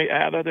putting any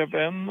additive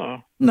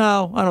in?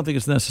 No, I don't think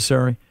it's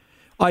necessary.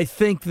 I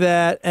think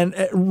that, and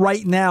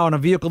right now, on a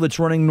vehicle that's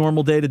running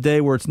normal day to day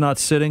where it's not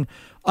sitting,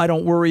 I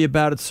don't worry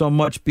about it so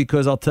much,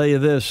 because I'll tell you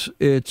this,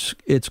 it's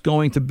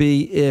going to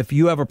be, if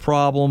you have a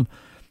problem,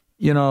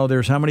 you know,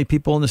 there's how many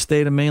people in the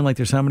state of Maine, like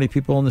there's how many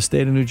people in the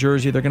state of New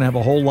Jersey, they're going to have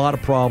a whole lot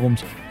of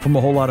problems from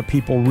a whole lot of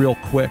people real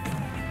quick.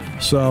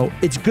 So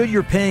it's good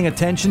you're paying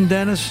attention,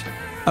 Dennis.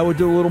 I would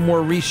do a little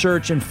more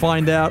research and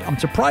find out. I'm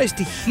surprised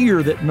to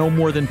hear that no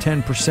more than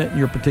 10% in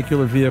your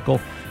particular vehicle,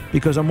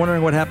 because I'm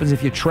wondering what happens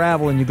if you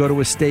travel and you go to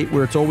a state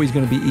where it's always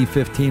going to be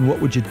E15. What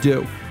would you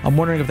do? I'm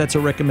wondering if that's a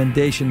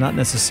recommendation, not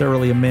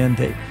necessarily a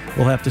mandate.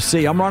 We'll have to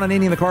see. I'm Ron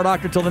Ananian, the Car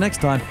Doctor. Till the next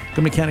time,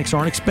 good mechanics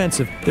aren't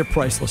expensive. They're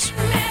priceless.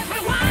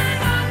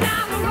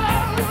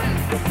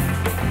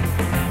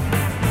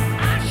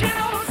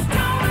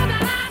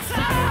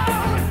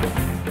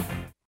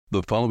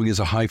 The following is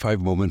a high-five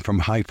moment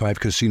from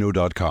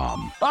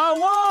highfivecasino.com. I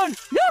won!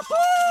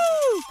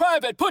 Yahoo!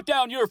 Private, put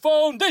down your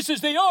phone. This is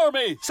the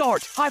Army.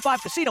 Sarge, High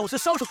Five Casino is a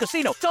social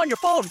casino. It's on your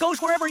phone. Goes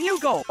wherever you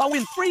go. I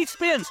win free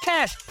spins,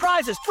 cash,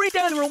 prizes, free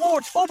daily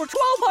rewards, over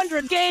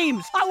 1,200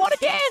 games. I won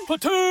again.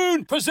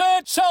 Platoon,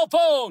 present cell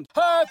phone.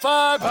 High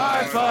Five.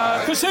 High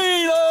Five.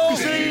 Casino.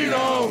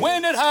 Casino.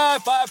 Win at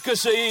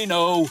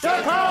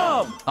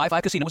highfivecasino.com. High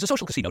Five Casino is a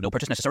social casino. No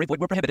purchase necessary. Void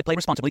where prohibited. Play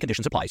responsibly.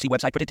 Conditions apply. See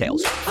website for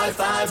details. High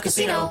Five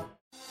Casino.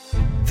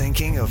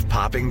 Thinking of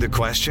popping the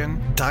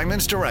question?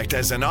 Diamonds Direct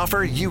has an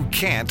offer you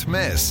can't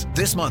miss.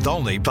 This month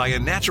only, buy a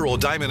natural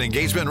diamond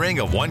engagement ring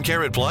of 1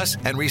 carat plus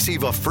and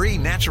receive a free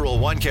natural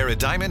 1 carat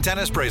diamond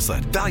tennis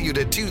bracelet valued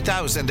at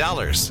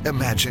 $2,000.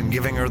 Imagine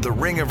giving her the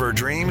ring of her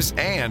dreams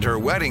and her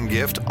wedding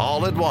gift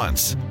all at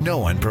once. No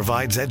one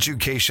provides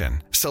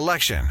education,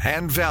 selection,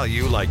 and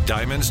value like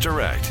Diamonds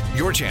Direct.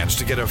 Your chance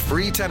to get a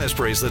free tennis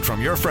bracelet from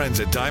your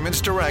friends at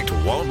Diamonds Direct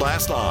won't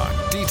last long.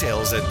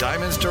 Details at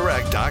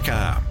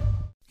diamondsdirect.com.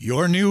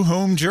 Your new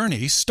home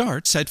journey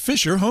starts at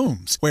Fisher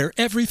Homes, where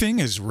everything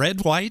is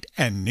red, white,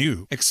 and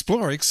new.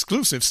 Explore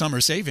exclusive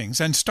summer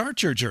savings and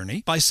start your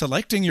journey by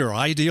selecting your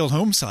ideal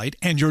home site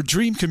and your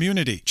dream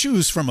community.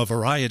 Choose from a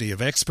variety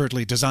of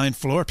expertly designed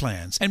floor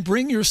plans and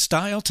bring your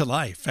style to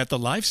life at the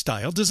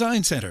Lifestyle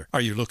Design Center. Are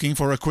you looking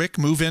for a quick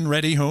move-in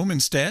ready home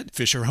instead?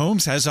 Fisher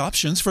Homes has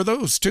options for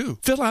those too.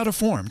 Fill out a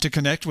form to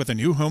connect with a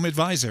new home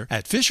advisor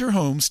at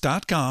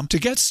FisherHomes.com to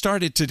get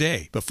started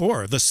today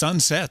before the sun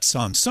sets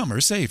on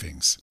summer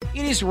savings.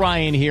 It is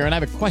Ryan here, and I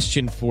have a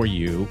question for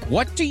you.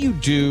 What do you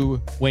do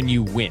when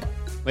you win?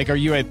 Like, are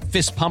you a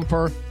fist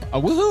pumper, a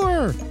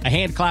woohooer, a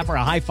hand clapper,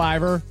 a high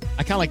fiver?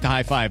 I kind of like the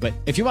high five, but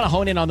if you want to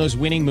hone in on those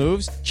winning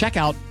moves, check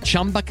out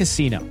Chumba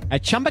Casino.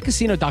 At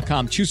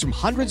ChumbaCasino.com, choose from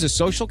hundreds of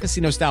social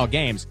casino-style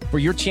games for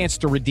your chance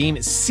to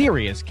redeem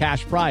serious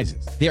cash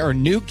prizes. There are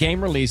new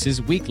game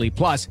releases weekly,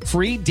 plus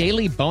free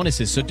daily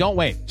bonuses. So don't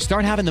wait.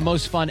 Start having the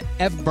most fun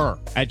ever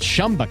at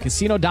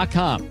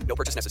ChumbaCasino.com. No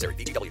purchase necessary.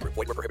 VGW Group.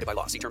 Void where prohibited by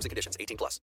law. See terms and conditions. 18+.